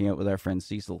started making out with our friend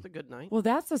Cecil. It's a good night. Well,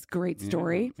 that's a great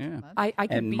story. Yeah. I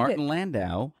can And beat Martin it.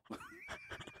 Landau.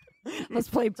 Let's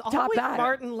play top Always that.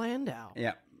 Martin Landau.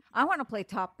 Yeah. I want to play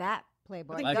Top That,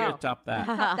 Playboy. I Go. could top that.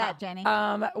 Top That, Jenny.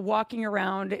 Walking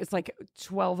around, it's like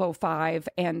 12:05,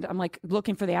 and I'm like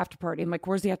looking for the after party. I'm like,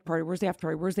 where's the after party? Where's the after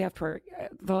party? Where's the after party?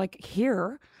 They're like,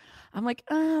 here. I'm like,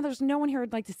 there's no one here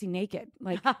I'd like to see naked.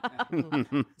 Like,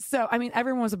 so, I mean,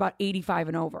 everyone was about 85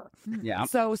 and over. Yeah.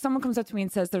 So someone comes up to me and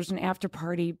says, there's an after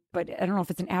party, but I don't know if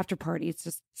it's an after party. It's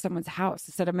just someone's house.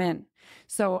 I said, I'm in.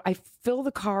 So I fill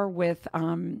the car with,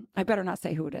 I better not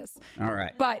say who it is, All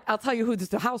right. but I'll tell you who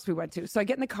the house we went to. So I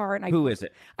get in the car and Who is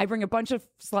it? I bring a bunch of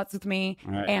sluts with me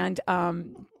All right. and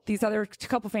these other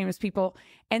couple famous people.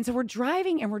 And so we're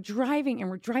driving and we're driving and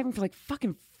we're driving for like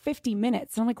fucking 50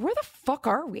 minutes. And I'm like, where the fuck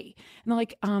are we? And they're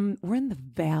like, we're in the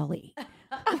valley.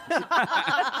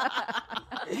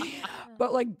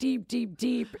 But like deep, deep,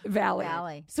 deep valley.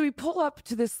 Valley. So we pull up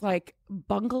to this like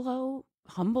bungalow,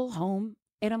 humble home.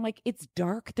 And I'm like, it's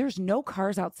dark. There's no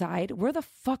cars outside. Where the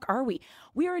fuck are we?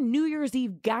 We are in New Year's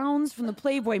Eve gowns from the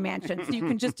Playboy mansion. So you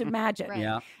can just imagine. Right.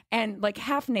 Yeah. And like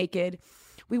half naked.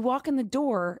 We walk in the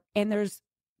door and there's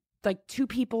like two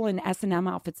people in S&M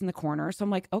outfits in the corner. So I'm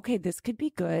like, okay, this could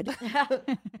be good.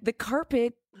 The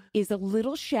carpet is a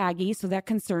little shaggy, so that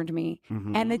concerned me.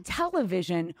 Mm-hmm. And the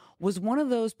television was one of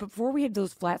those, before we had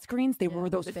those flat screens, they were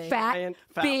those big. fat, Giant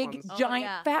fat big, ones. Oh, giant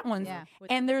yeah. fat ones. Yeah.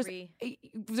 With And there's three-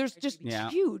 just Yeah.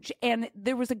 huge. And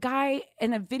there was a guy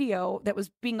in a video that was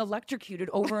being electrocuted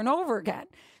over and over again.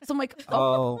 So I'm like,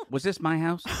 Oh, was this my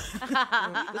house? This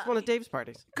is one of Dave's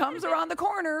parties. comes around the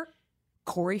corner.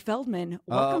 Corey Feldman,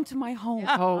 welcome to my home.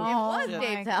 Oh, was shit.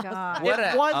 Dave's my house. God. What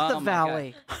It a- was oh the my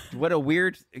valley. What a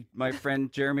weird. My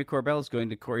friend Jeremy Corbell is going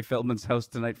to Corey Feldman's house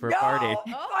tonight for a party.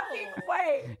 No fucking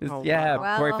way. It's- Oh, yeah,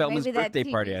 wow. Corey Well, Feldman's maybe that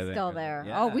birthday party. I TV's think. still there.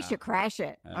 Yeah. Oh, we should crash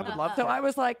it. I would love So to. I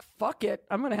was like, fuck it.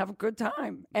 I'm going to have a good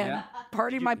time and Yeah.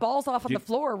 party my balls off on the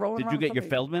floor rolling Did around you get your somebody.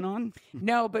 Feldman on?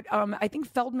 No, but I think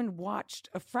Feldman watched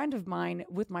a friend of mine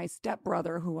with my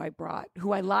stepbrother who I brought,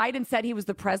 who I lied and said he was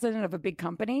the president of a big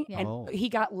company. Yeah. And Oh. he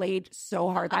got laid so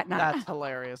hard that night. That's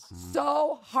hilarious.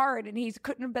 So hard. And he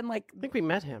couldn't have been like, I think we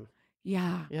met him.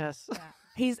 yeah. Yes.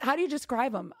 He's, how do you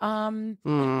describe him?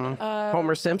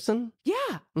 Homer Simpson. Yeah.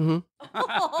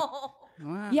 Wow.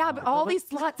 Yeah, but all these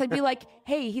sluts, I'd be like,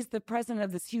 hey, he's the president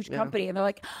of this huge company. And they're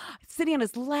like, sitting on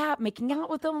his lap, making out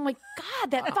with him. I'm like,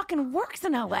 God, that fucking works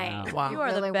in LA. Wow. You are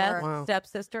Really the best works. Wow.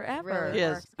 stepsister ever. Really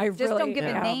Yes. works. I Just really don't give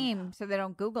yeah. a name so they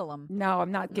don't Google them. No,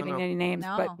 I'm not giving no. any names.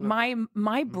 No. But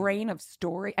my brain of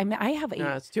story, I mean, I have No,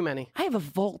 it's too many. I have a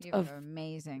vault You of, are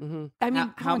amazing. Mm-hmm. I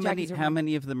mean, How many? Jackies are- How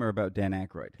many of them are about Dan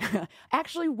Aykroyd?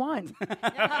 Actually, one.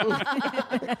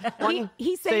 One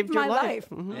he saved my your life.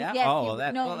 Mhm. Yeah. Yes, oh, you-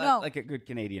 that's no, that's no. like a good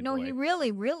Canadian No, boy. he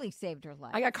really, really saved her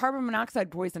life. I got carbon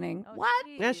monoxide poisoning What?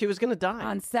 Yeah, she was gonna die.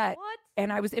 on set. What?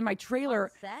 And I was in my trailer. On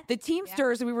set? The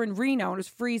Teamsters, we were in Reno and it was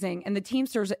freezing. And the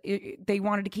Teamsters, they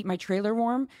wanted to keep my trailer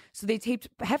warm. So they taped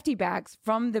hefty bags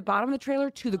from the bottom of the trailer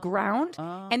to the ground.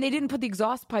 And they didn't put the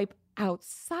exhaust pipe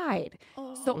outside.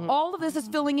 So all of this is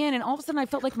filling in, and all of a sudden I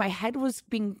felt like my head was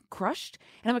being crushed.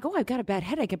 And I'm like, oh, I've got a bad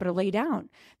headache. I better lay down.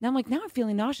 Now I'm like, now I'm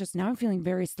feeling nauseous. Now I'm feeling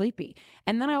very sleepy.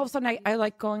 And then all of a sudden I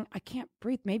like going, I can't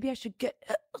breathe. Maybe I should get,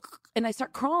 and I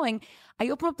start crawling. I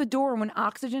open up the door, and when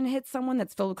oxygen hits someone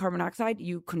that's filled with carbon dioxide,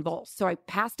 you convulse. So I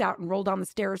passed out and rolled down the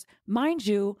stairs. Mind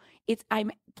you,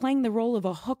 I'm playing the role of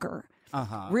a hooker.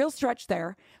 Real stretch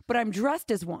there, but I'm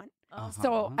dressed as one.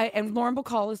 So, and Lauren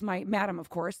Bacall is my madam, of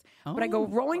course. But I go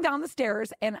rolling down the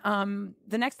stairs, and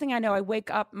the next thing I know, I wake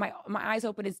up, my eyes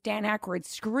open, it's Dan Aykroyd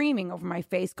screaming over my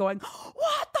face, going,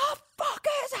 "What the fuck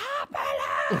is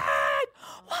happening?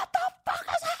 What the fuck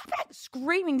is happening?"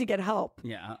 Screaming to get help.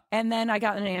 Yeah. And then I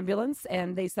got in an ambulance,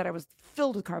 and they said I was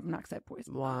filled with carbon monoxide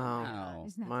poison. Wow.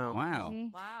 Wow.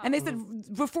 And they said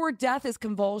before death is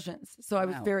convulsions. So I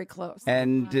was very close.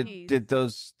 And did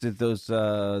those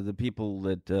the people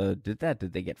that did that,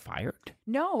 did they get fired?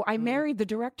 No, I married the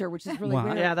director, which is really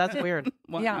weird. Yeah, that's weird.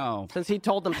 Wow. Since he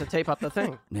told them to tape up the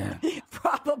thing. Yeah.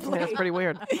 Probably. Yeah, it's pretty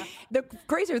weird. The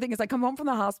crazier thing is I come home from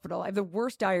the hospital. I have the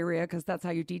worst diarrhea because that's how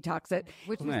you detox it.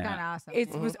 Which was kind of awesome.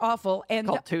 It was awful. And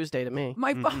Called Tuesday to me.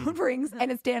 my phone rings,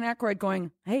 and it's Dan Aykroyd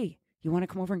going, "Hey, you want to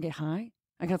come over and get high?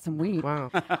 I got some weed."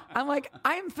 Wow. I'm like,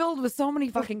 I am filled with so many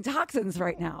fucking toxins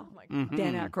right now,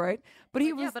 Dan Aykroyd. But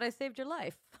he was. Yeah, but I saved your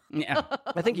life. Yeah.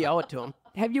 I think you owe it to him.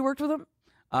 Have you worked with him?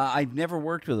 I've never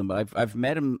worked with him, but I've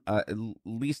met him at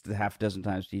least a half dozen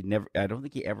times. I don't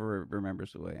think he ever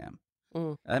remembers who I am.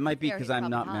 That might be Fair, because he's I'm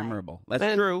not probably high. memorable. That's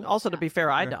And true. Also, to be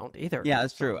fair, I don't either. Yeah,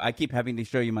 that's true. I keep having to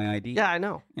show you my ID. Yeah, I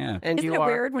know. Yeah. And Isn't you it are.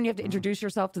 weird when you have to introduce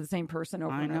yourself to the same person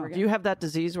over I and know. over again? Do you have that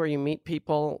disease where you meet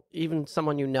people, even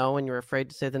someone you know, and you're afraid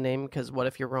to say the name because what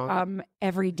if you're wrong?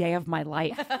 Every day of my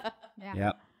life.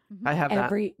 Yeah. I have that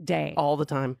Every day. all the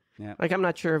time. Yeah. Like, I'm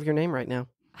not sure of your name right now.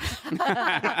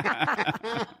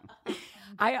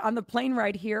 On the plane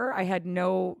ride here, I had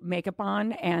no makeup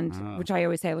on, and which I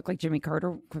always say I look like Jimmy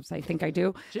Carter because I think I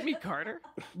do Jimmy Carter?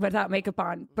 without makeup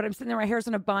on. But I'm sitting there, my hair's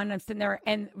in a bun. I'm sitting there,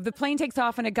 and the plane takes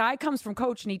off, and a guy comes from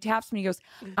Coach, and he taps me. He goes,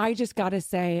 "I just got to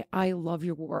say, I love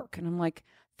your work," and I'm like,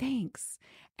 "Thanks."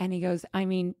 And he goes, "I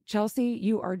mean, Chelsea,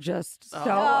 you are just so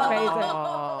amazing."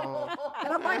 Oh.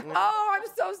 And I'm like, "Oh, I'm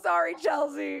so sorry,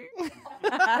 Chelsea.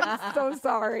 I'm so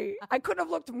sorry. I couldn't have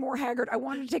looked more haggard. I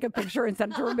wanted to take a picture and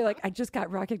send it to her and be like, I just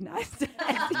got recognized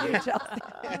as you, Chelsea."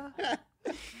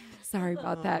 Sorry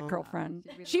about that, girlfriend.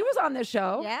 She was on this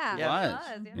show. Yeah.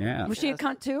 Yeah. Was she a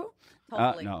cunt too?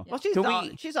 Totally. No. Well,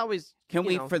 she's always. Can you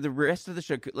we, know, for the rest of the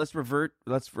show, let's revert.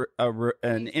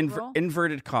 An roll?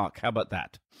 inverted cock. How about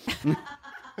that?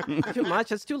 too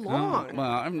much? It's too long. Well,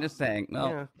 I'm just saying. No.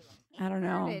 Yeah. I don't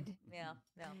know. Yeah.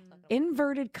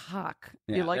 Inverted cock.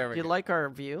 Yeah, you like there we you go. like our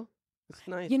view? It's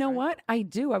nice. You know right? what? I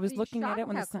do. I was Are you looking at it shocked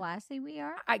when how the sun. classy we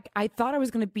are. I thought I was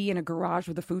going to be in a garage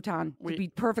with a futon. To be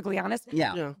perfectly honest,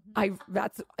 Yeah. Yeah.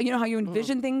 that's you know how you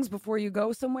envision things before you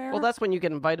go somewhere. Well, that's when you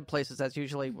get invited places. That's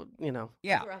usually, you know.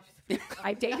 Yeah.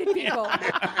 I dated people.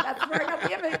 That's where I got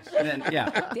the image. And then,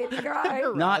 yeah. Dated a guy.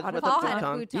 Not with Paul the had a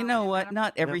futon. futon. You know what?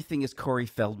 Not everything is Corey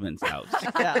Feldman's house.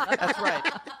 Yeah, that's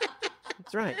right.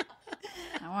 That's right.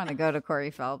 I want to go to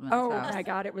Corey Feldman's Oh house. my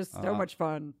god, it was so much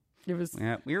fun. It was.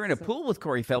 Yeah. We were in a pool with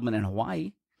Corey Feldman in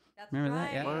Hawaii. Remember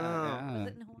that? Yeah. Wow. Yeah. Was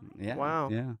it in Hawaii? Yeah. Wow.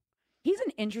 Yeah. He's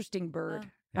an interesting bird,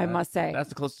 I Yeah, must say. That's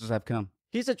the closest I've come.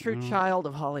 He's a true child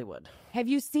of Hollywood. Have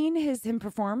you seen him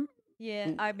perform?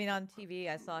 Yeah, I mean on TV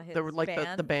I saw his Like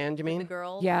band. the band, you with mean? the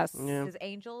girls. Yes. Yeah. His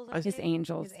angels. I- His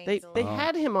angels. They Oh.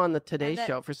 had him on the Today And then-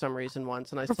 Show for some reason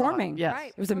once, and I Performing. Saw it. Yes. Right.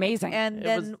 It was amazing. And It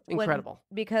then was incredible.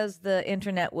 because the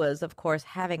internet was, of course,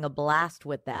 having a blast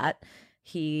with that.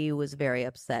 He was very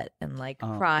upset and like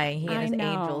crying. He and his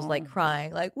angels like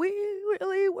crying, like we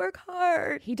really work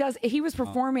hard. He does. He was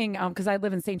performing because I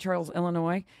live in St. Charles,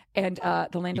 Illinois, and the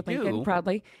land of You Lincoln, do?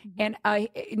 proudly. And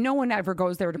no one ever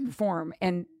goes there to perform.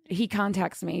 And he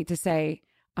contacts me to say,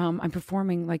 "I'm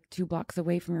performing like 2 blocks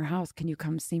away from your house. Can you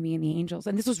come see me in the Angels?"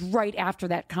 And this was right after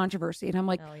that controversy. And I'm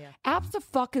like, Oh, yeah.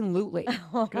 "Abso-fucking-lutely."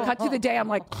 Cut to the day. I'm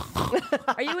like,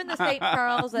 Are you in the St.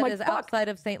 Charles that Like, is fuck. outside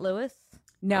of St. Louis?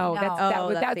 "No, No. that's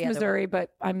Oh, that's the other Missouri,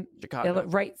 but I'm Chicago.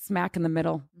 right smack in the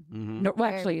middle. Mm-hmm. No, well,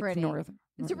 Very actually, it's pretty. north.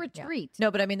 It's a retreat. No,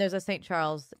 but I mean, there's a St.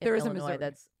 Charles in There is a Illinois. Missouri.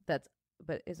 That's.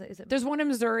 But is it? There's one in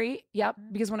Missouri. Yep.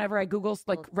 Because whenever I Google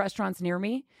like restaurants near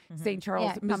me, St. Charles,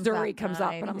 Yeah, it comes Missouri up. comes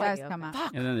up, and I'm It like, does come up.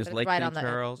 fuck. And then there's But it's Lake right St. on the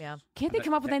Charles. Yeah. Can't they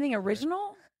come up with anything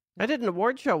original? I did an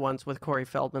award show once with Corey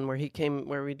Feldman where he came,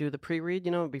 where we do the pre-read,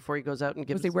 you know, before he goes out and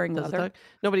gives. Was he wearing does the leather? talk.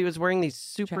 No, but he was wearing these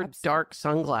super Chaps? dark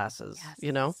sunglasses,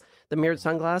 you know, the mirrored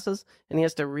sunglasses, and he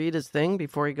has to read his thing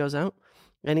before he goes out,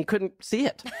 and he couldn't see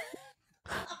it.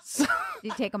 So, Did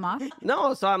you take them off?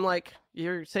 no, so I'm like,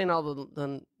 you're saying all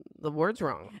the words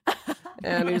wrong.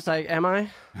 And he's like, am I?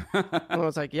 And I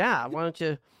was like, yeah. Why don't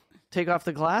you take off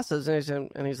the glasses?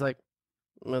 And he's like,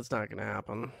 that's not gonna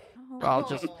happen. I'll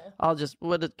just.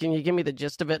 Can you give me the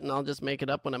gist of it, and I'll just make it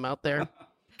up when I'm out there.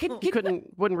 He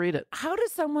wouldn't read it. How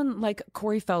does someone like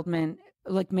Corey Feldman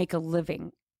like make a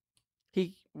living?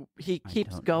 He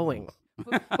keeps going.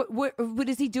 What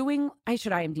is he doing? I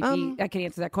should IMDb. I can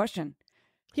answer that question.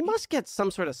 He must get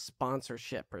some sort of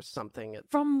sponsorship or something.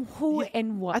 From who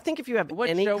and what? I think if you have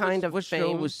any kind of what fame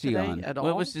show was he today on? at all,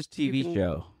 What was his TV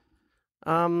show?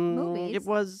 Movies. It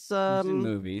was He was in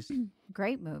movies.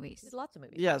 Great movies. There's lots of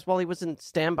movies. yes. Well, he was in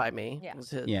Stand by Me. Yeah. Was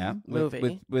his Yeah,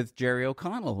 movie. with Jerry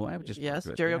O'Connell, who I would just Yes, worked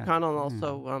with, Jerry yeah. O'Connell, and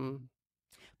also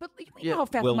But you Yeah. know how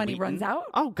fast Will money Wheaton? runs out.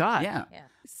 oh god, Yeah. Yeah.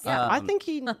 I think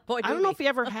he. Boy, I don't know if he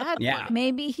ever had. Yeah. one.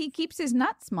 Maybe he keeps his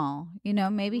nuts small. You know,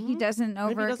 maybe he doesn't Maybe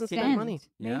he doesn't spend overextend. money.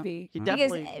 Yeah. Maybe. He Because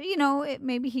definitely. you know,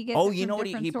 maybe he gets. Oh, it you from know what?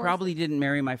 different He sources. probably didn't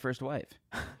marry my first wife.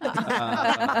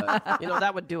 You know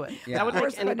that would do it. Yeah. That would Or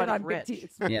make spend it anybody on rich. big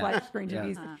teas, Yeah. life screen Yeah.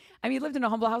 TVs. I mean, he lived in a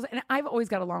humble house, and I've always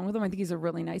got along with him. I think he's a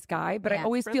really nice guy, but I Yeah.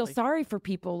 always feel Friendly. sorry for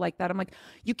people like that. I'm like,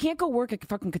 you can't go work at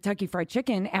fucking Kentucky Fried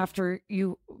Chicken after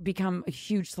you become a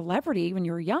huge celebrity when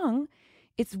you're young.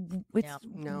 It's Yeah.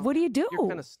 No. what do you do? You're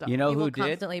kind of stuck. You know He who will did?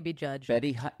 constantly be judged.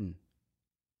 Betty Hutton.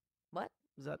 What?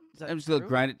 Is that It was the true?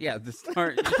 grind. Yeah, the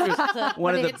star. She was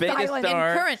one of the It's biggest silent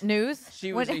stars. in current news.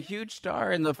 She was What- a huge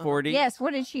star in the '40s. Yes.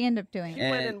 What did she end up doing? She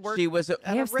went and and worked she was a,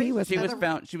 at a AFC was she race- was at a-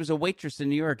 found. She was a waitress in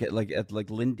New York at like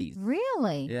Lindy's.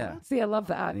 Really? Yeah, See, I love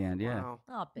that. at the end. Yeah. Wow.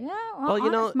 Oh, Yeah. Well,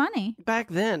 you know- honest money. Back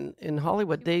then in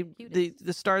Hollywood, the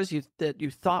stars that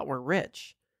you thought were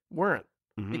rich weren't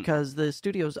Mhm. because the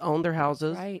studios owned their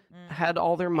houses, Right. had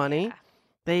all their money,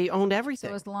 they owned everything.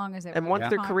 So as long as it and was once a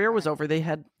their career was contract, over, they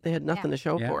had nothing to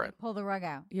show Yeah. for it. pull the rug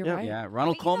out. You're Yeah. right. Yeah, Ronald But you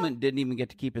know- Coleman didn't even get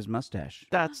to keep his mustache.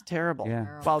 That's terrible.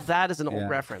 Yeah. Well, that is an old Yeah.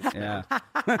 reference. Yeah.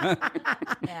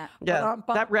 Yeah. Yeah,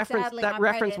 But that reference Sadly, that I'm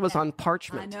right reference in was there. on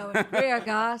parchment. it's real,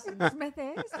 Goss.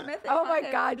 Smithy. Oh my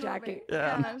God, Jackie.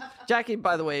 Yeah. Jackie,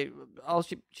 by the way,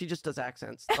 she just does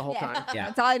accents the whole time. Yeah.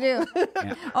 That's all I do.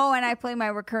 Yeah. Oh, and I play my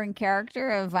recurring character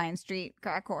of Vine Street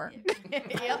crack whore.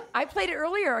 I played it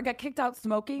earlier. I got kicked out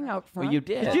smoking out front. Well, you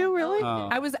did. Did you really? Oh.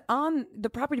 I was on the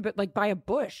property, but like by a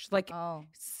bush, like Oh.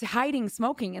 hiding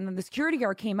smoking. And then the security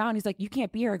guard came out and he's like, "You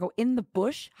can't be here." I go, "In the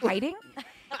bush, hiding?"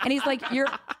 And he's like,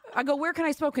 I go, "Where can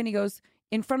I smoke?" And he goes,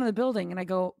 "In front of the building." And I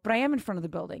go, "But I am in front of the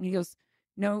building." He goes,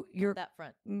 "No, you're That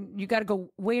front. you got to go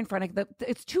way in front.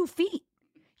 It's 2 feet.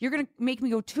 You're going to make me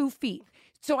go 2 feet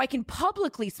so I can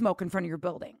publicly smoke in front of your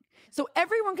building. So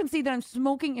everyone can see that I'm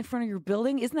smoking in front of your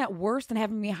building. Isn't that worse than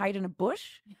having me hide in a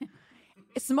bush?"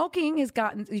 Smoking has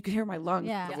gotten, you can hear my lungs.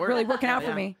 Yeah. It's really working out for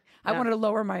Yeah. me. I Yeah. wanted to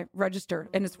lower my register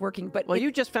and it's working. But Well, it-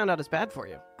 you just found out it's bad for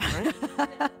you,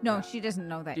 right? No, she doesn't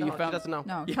know that. You yet. She found- doesn't know.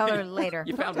 No, tell her later.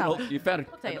 You found Tell an her. old. You found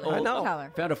tell you an later. old. I know. Tell her.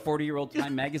 Found a 40-year-old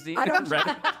Time magazine. I don't, Read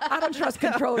it. I don't trust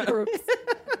control groups.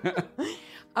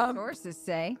 Sources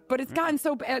say. But it's gotten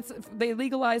so bad. They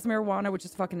legalized marijuana, which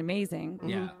is fucking amazing.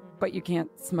 Yeah. But you can't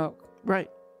smoke. Right.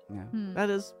 Yeah. That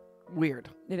is weird.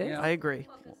 It is. Yeah. I agree.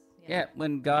 Yeah.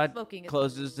 When God Smoking is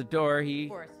closes the door, He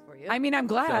Force for you. I mean, I'm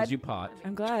glad. sells you pot.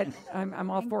 I'm glad. I'm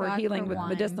all Thank for God healing for with wine.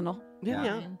 medicinal. Yeah.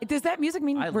 Yeah. Does that music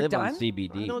mean I we're live done? on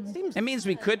CBD. No, it seems It means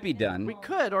we could be done, we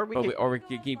could, or we could. or we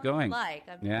could keep going. like,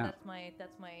 I mean, Yeah. that's my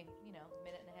minute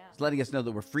and a half. It's letting us know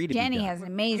that we're free to Jenny be done. has an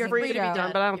amazing You're free to be show.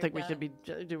 done, but I don't You're think we done.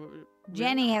 should be.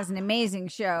 Jenny has an amazing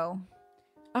show.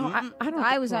 Oh, I don't.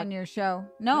 I was on your show.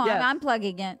 No, Yes. I'm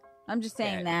plugging it. I'm just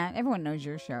saying Okay. that. Everyone knows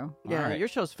your show. Yeah, All right. your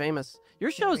show's famous.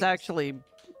 Your show's actually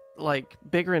like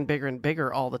bigger and bigger and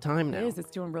bigger all the time It now. is.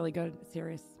 It's doing really good. It's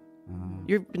serious.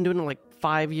 You've been doing it like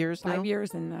 5 years now. 5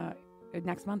 years in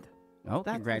next month. Oh,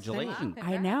 That's congratulations!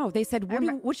 I know. They said,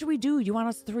 what should we do? You want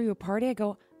us to throw you a party? I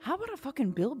go, how about a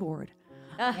fucking billboard?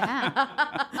 Yeah.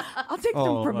 I'll take Oh,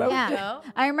 some promotion. Yeah.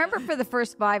 I remember for the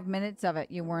first 5 minutes of it,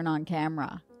 you weren't on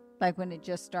camera. Like when it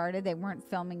just started, they weren't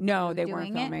filming. No, you they doing weren't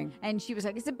it. filming. And she was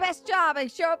like, "It's the best job. I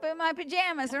show up in my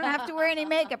pajamas. I don't have to wear any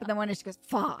makeup." And then one day she goes,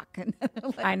 "Fuck." And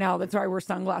like, I know. That's why I wear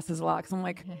sunglasses a lot. Because I'm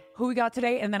like, who we got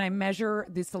today? And then I measure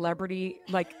the celebrity,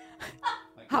 like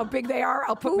how big they are.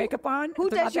 I'll put makeup on. who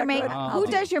If they're does not your that good, makeup? I'll Who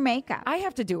do- does your makeup? I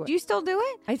have to do it. Do you still do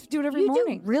it? I have to do it every You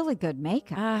morning. do really good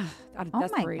makeup. Out of Oh my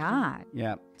desperation. god.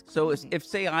 Yeah. So if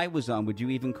say I was on, would you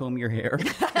even comb your hair?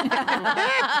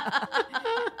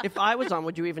 If I was on,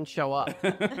 would you even show up?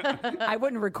 I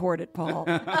wouldn't record it, Paul.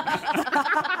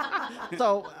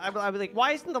 So I'd be like,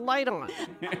 why isn't the light on?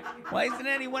 Why isn't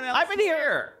anyone else I've been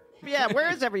here. Yeah,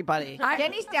 where is everybody?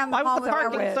 Jenny's down the Why was hall the with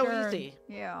parking Howard so Stern. easy?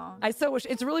 Yeah. I so wish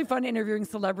it's really fun interviewing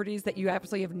celebrities that you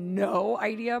absolutely have no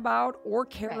idea about or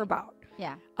care Right. about.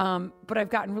 Yeah. But I've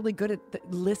gotten really good at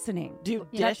listening. Do you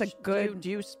That's dish? a good. Do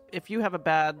you if you have a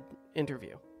bad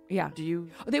interview? Yeah. Do you?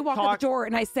 They walk out talk- the door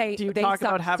and I say, Do you they talk suck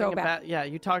about having so a bad? Yeah,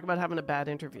 you talk about having a bad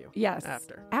interview. Yes.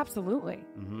 After. Absolutely.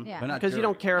 Yeah. But not Because you during.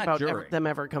 don't care Not about during. them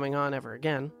ever coming on ever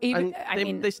again. Even,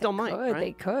 And they still might, could, right?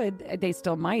 They could. They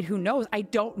still might. Who knows? I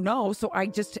don't know. So I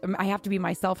have to be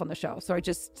myself on the show. So I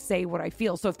just say what I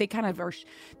feel. So if they kind of are,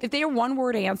 if they are one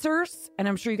word answers, and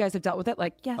I'm sure you guys have dealt with it,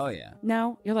 like, yes, Oh, yeah.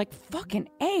 no, you're like, fucking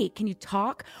A, can you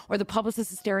talk? Or the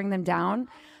publicist is staring them down,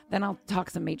 then I'll talk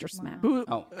some major smack.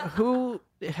 Who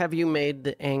have you made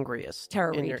the angriest?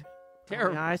 Tara in Reid. your-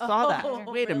 Tara- Yeah, I saw that.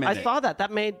 Wait a I minute. saw that.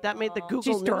 That made the Google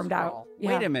She stormed News out. crawl.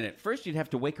 Yeah. Wait a minute. First, you'd have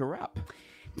to wake her up.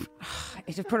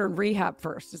 I just put her in rehab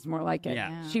first. Is more like it.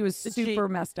 Yeah. She was Did super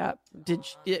she- messed up.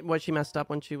 Was she messed up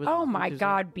when she was? Oh when my she was-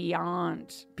 God,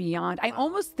 beyond. I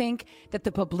almost think that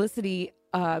the publicity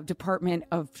department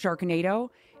of Sharknado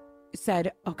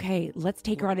said, okay, let's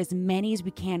take her on as many as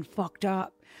we can fucked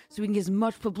up so we can get as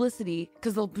much publicity,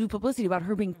 because they'll do publicity about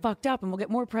her being fucked up and we'll get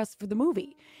more press for the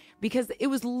movie. Because it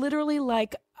was literally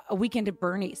like a weekend at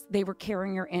Bernie's. They were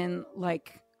carrying her in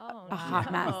like a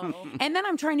hot mess. And then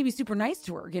I'm trying to be super nice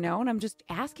to her, and I'm just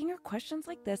asking her questions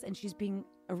like this, and she's being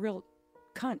a real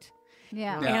cunt.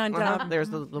 Yeah. Yeah. And There's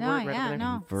the No, word right yeah, there.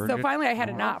 no. so finally I had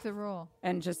Broke enough the rule.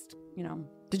 and just,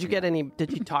 Did you get any?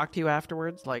 Did she talk to you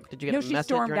afterwards? Like, did you get No, a she message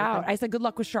stormed or anything? out. I said, good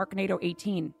luck with Sharknado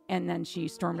 18. And then she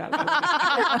stormed out. Of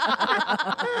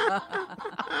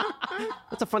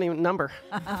That's a funny number.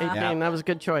 18. That was a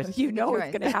good choice. you know it's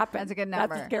choice. going to happen. That's a good That's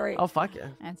number. scary. Oh fuck yeah!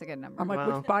 That's a good number. I'm like,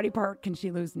 Wow. which body part can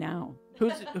she lose now?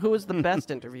 Who was the best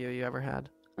interview you ever had?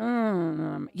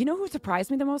 You know who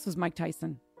surprised me the most was Mike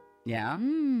Tyson. Yeah.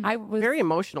 I was Very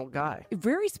emotional guy.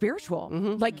 very spiritual.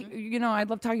 Like, I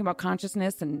love talking about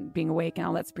consciousness and being awake and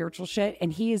all that spiritual shit.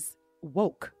 And he is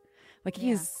woke. Like,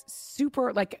 he is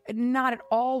super, like, not at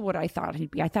all what I thought he'd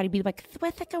be. I thought he'd be like,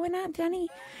 what's going on, Jenny?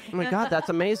 Oh my god, that's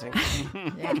amazing.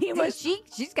 Yeah. he was-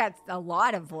 She's got a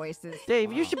lot of voices.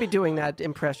 Dave, you should be doing that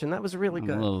impression. That was really I'm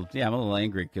good. a little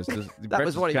angry because That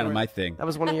was one of kind of yours. my thing. That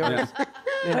was one of yours.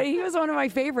 But he was one of my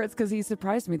favorites because he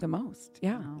surprised me the most.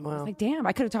 Yeah. I was Wow. like, damn,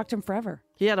 I could have talked to him forever.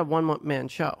 He had a one-man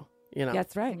show,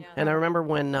 That's right. And I remember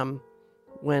when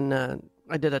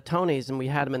I did a Tony's and we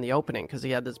had him in the opening because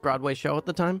he had this Broadway show at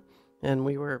the time, and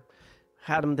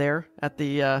had him there at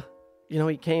the.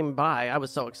 He came by. I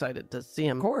was so excited to see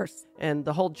him. Of course. And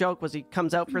the whole joke was he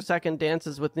comes out for a second,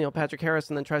 dances with Neil Patrick Harris,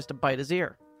 and then tries to bite his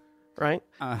ear, right?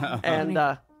 And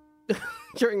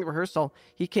during the rehearsal,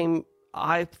 he came,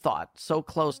 I thought, so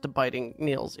close to biting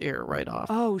Neil's ear right off.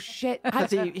 Oh, shit. Because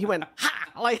he went,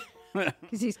 ha! Like,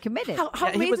 Because he's committed. How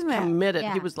yeah, he was amazing that. committed.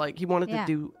 Yeah. He was like, he wanted Yeah. to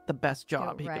do the best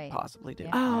job he right. could possibly do.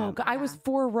 Yeah. Oh, God, I was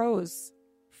 4 rows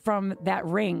from that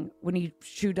ring when he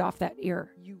chewed off that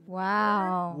ear.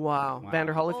 Wow. Wow.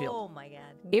 Vander Holyfield. Oh my God.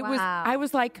 It was, Wow. I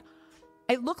was like,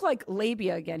 it looked like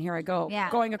labia again. Here I go. Yeah.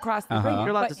 Going across the Uh-huh. ring. You're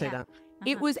allowed But to say that.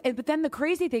 It was, but then the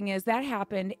crazy thing is that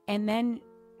happened, and then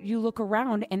you look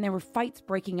around and there were fights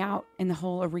breaking out in the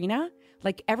whole arena.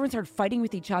 Like, everyone started fighting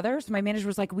with each other. So my manager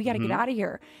was like, we got to get out of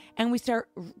here. And we start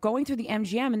going through the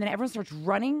MGM, and then everyone starts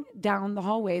running down the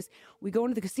hallways. We go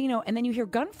into the casino, and then you hear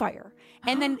gunfire.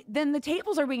 And then the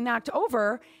tables are being knocked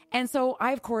over. And so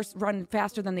I, of course, run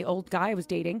faster than the old guy I was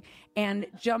dating and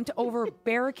jumped over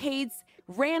barricades,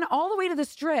 ran all the way to the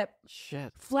strip,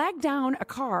 Shit. flagged down a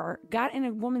car, got in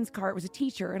a woman's car. It was a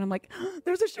teacher. And I'm like,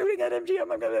 there's a shooting at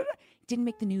MGM. I'm gonna... Didn't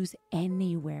make the news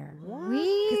anywhere.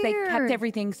 Because they kept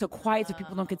everything so quiet so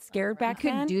people don't get scared back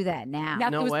Couldn't then. do that now. Now-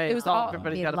 No it was- way. it was Oh, all-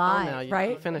 everybody's Be got a phone live, now. You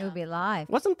right? can finish. It would be live.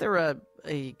 Wasn't there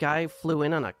a guy flew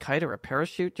in on a kite or a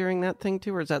parachute during that thing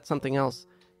too, or is that something else?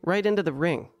 Right into the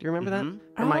ring. Do you remember that?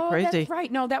 Am I Oh, crazy? That's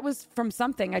right. No, that was from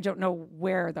something. I don't know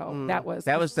where, though. That was.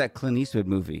 That was that Clint Eastwood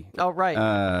movie. Oh, right.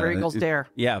 Where Eagles Dare.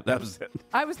 Yeah, that was it.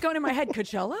 I was going in my head,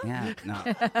 Coachella? Yeah,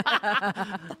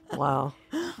 no. Wow.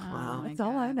 Oh, That's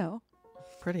all I know.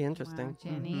 Pretty interesting. Wow,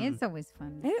 Jenny. It's always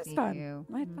fun. To It is see fun. You.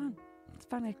 I had fun. It's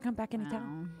fun. I come back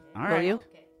anytime. All Will right. you?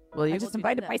 Will you? I just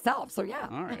invited myself, so yeah.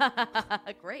 All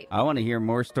right. Great. I want to hear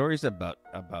more stories about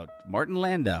Martin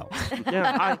Landau.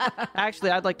 Yeah.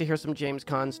 I'd like to hear some James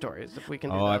Caan stories if we can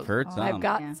do Oh, I've those. heard some. I've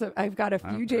got Yeah. I've got a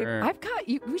few. heard. I've got.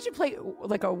 We should play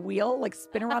like a wheel, like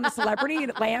spin around the celebrity, and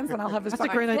it lands, and I'll have this. That's a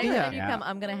great idea. Anytime you Yeah. come,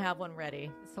 I'm gonna have one ready.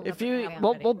 If you, Yeah.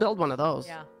 we'll build one of those.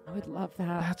 Yeah. I would love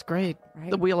that. That's great. Right?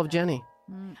 The Wheel of Jenny.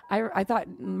 I thought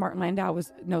Martin Landau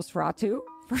was Nosferatu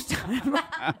first time.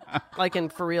 Like in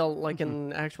for real, like in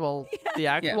the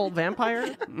actual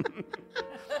vampire.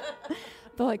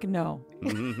 They're like, no.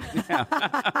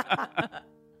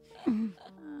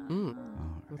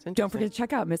 Don't forget to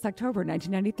check out Miss October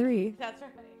 1993.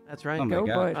 That's right. Oh my Go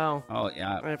God. Bush. Oh, Oh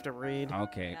yeah. I have to read.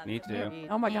 Okay, me too.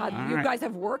 Oh my God, All you right. guys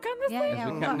have work on this Yeah, thing? yeah.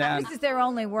 we come Well, down- this is their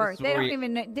only work. This is They where don't we-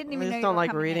 even didn't I even know just you don't were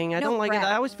like coming in. reading. I No don't like it.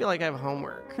 prep. I always feel like I have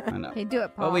homework. I know. Hey, do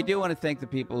it, Paul. Well, we do want to thank the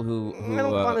people who I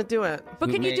don't want to do it. But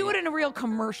who can you do made- it in a real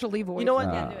commercially voice? You know what?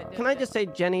 Yeah, do it, do Can it. I just say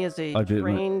Jenny is I did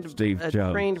like Steve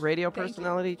Jobs. trained radio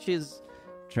personality. She's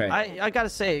Trey. I got to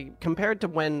say, compared to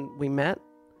when we met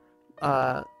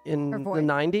in Her the voice.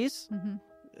 90s, Mhm.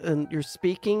 and your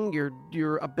speaking,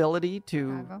 your ability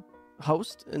to Chicago.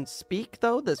 host and speak,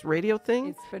 though, this radio thing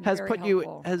It's been has very put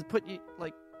helpful. you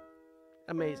like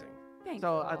amazing. Thanks, So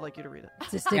Paul. I'd like you to read it.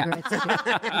 It's a cigarette.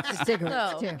 It's a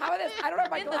cigarette, So- too. How about this? I don't have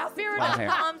my In the glasses. spirit Well, of here.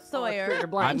 Tom Sawyer. You're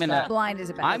blind. I'm gonna- Blind is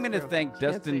a bad I'm going to word. thank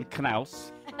Dustin see.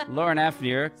 Knaus, Lauren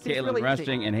Afnier, Seems Caitlin really easy.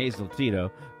 Rushing, and Hazel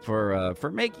Tito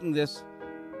for making this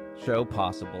show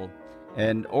possible.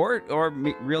 And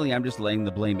really, I'm just laying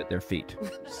the blame at their feet.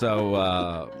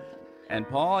 So, and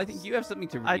Paul, I think you have something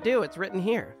to read. I do. It's written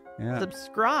here. Yeah.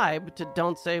 Subscribe to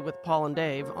Don't Say with Paul and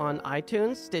Dave on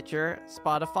iTunes, Stitcher,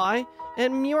 Spotify,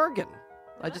 and Mjorgen.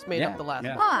 I just made Yeah, up the last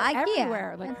yeah. one. Oh, IKEA.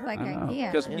 Everywhere, like That's her- like I know.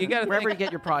 IKEA. 'Cause you got to Wherever you think,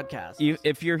 get your podcast.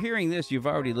 if you're hearing this, you've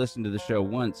already listened to the show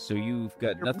once, so you've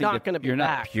got You're nothing. not gonna be you're not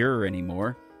back. pure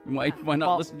anymore. Why not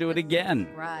Paul- listen to it again?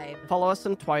 Right. Follow us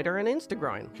on Twitter and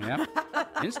Instagram. Yeah,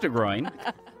 Instagram.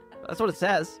 That's what it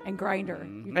says. And Grinder.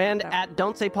 Mm-hmm. And at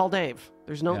Don't Say Paul Dave.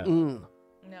 There's no Yeah.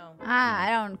 No. I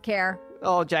don't care.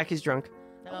 Oh, Jackie's drunk.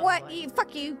 Oh, What? boy.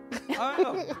 Fuck you.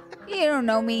 Oh, You don't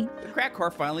know me. the crack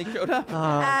whore finally showed up.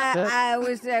 Oh, shit.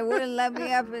 I wouldn't let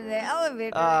me up in the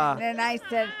elevator, Ah. and then I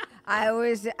said I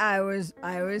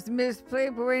was Miss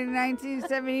Playboy in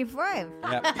 1975,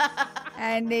 Yep.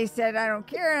 and they said I don't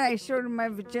care, and I showed them my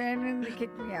vagina, and they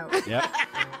kicked me out, Yep.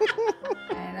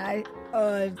 and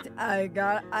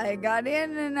I got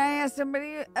in, and I asked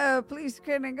somebody, please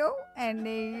can I go, and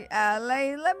they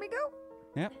let me go.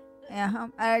 Yep.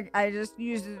 I just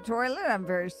used the toilet. I'm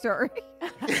very sorry.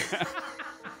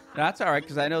 That's all right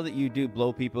because I know that you do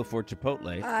blow people for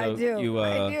Chipotle. I So do. You,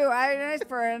 I do. I nice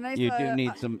for a nice. You do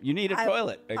need some. You need a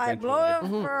toilet. I blow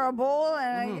eventually. him for a bowl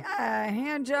and I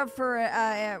hand job for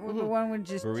the one with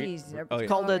just Burrito? cheese. Oh, yeah. It's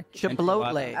called a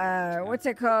chipotle. What's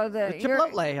it called?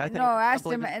 Chipotle, I think. No, I ask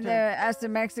believe the, it's the ask the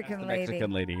Mexican The lady.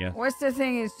 Mexican lady, yeah. What's the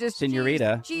thing? It's just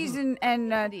Señorita. cheese and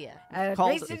Quesadilla.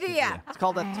 Called- quesadilla. It's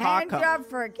called a Hand taco. job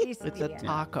for a It's a quesadilla.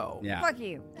 taco. Yeah. Fuck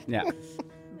you. Yeah.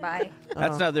 Bye.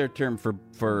 That's another term for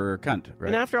cunt, right?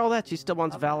 And after all that, she still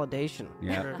wants validation.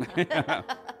 Yeah.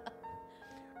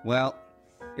 Well,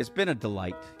 it's been a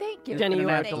delight. Thank you. Jenny, been you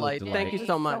an are a absolute delight. delight. Thank you It was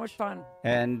so much. So much fun.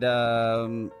 And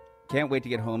can't wait to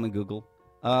get home and Google.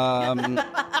 Oh,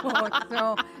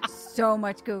 so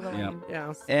much Googling.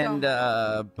 Yeah. Yeah. And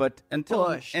but until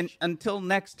Push. until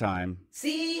next time.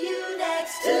 See you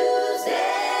next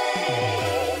Tuesday.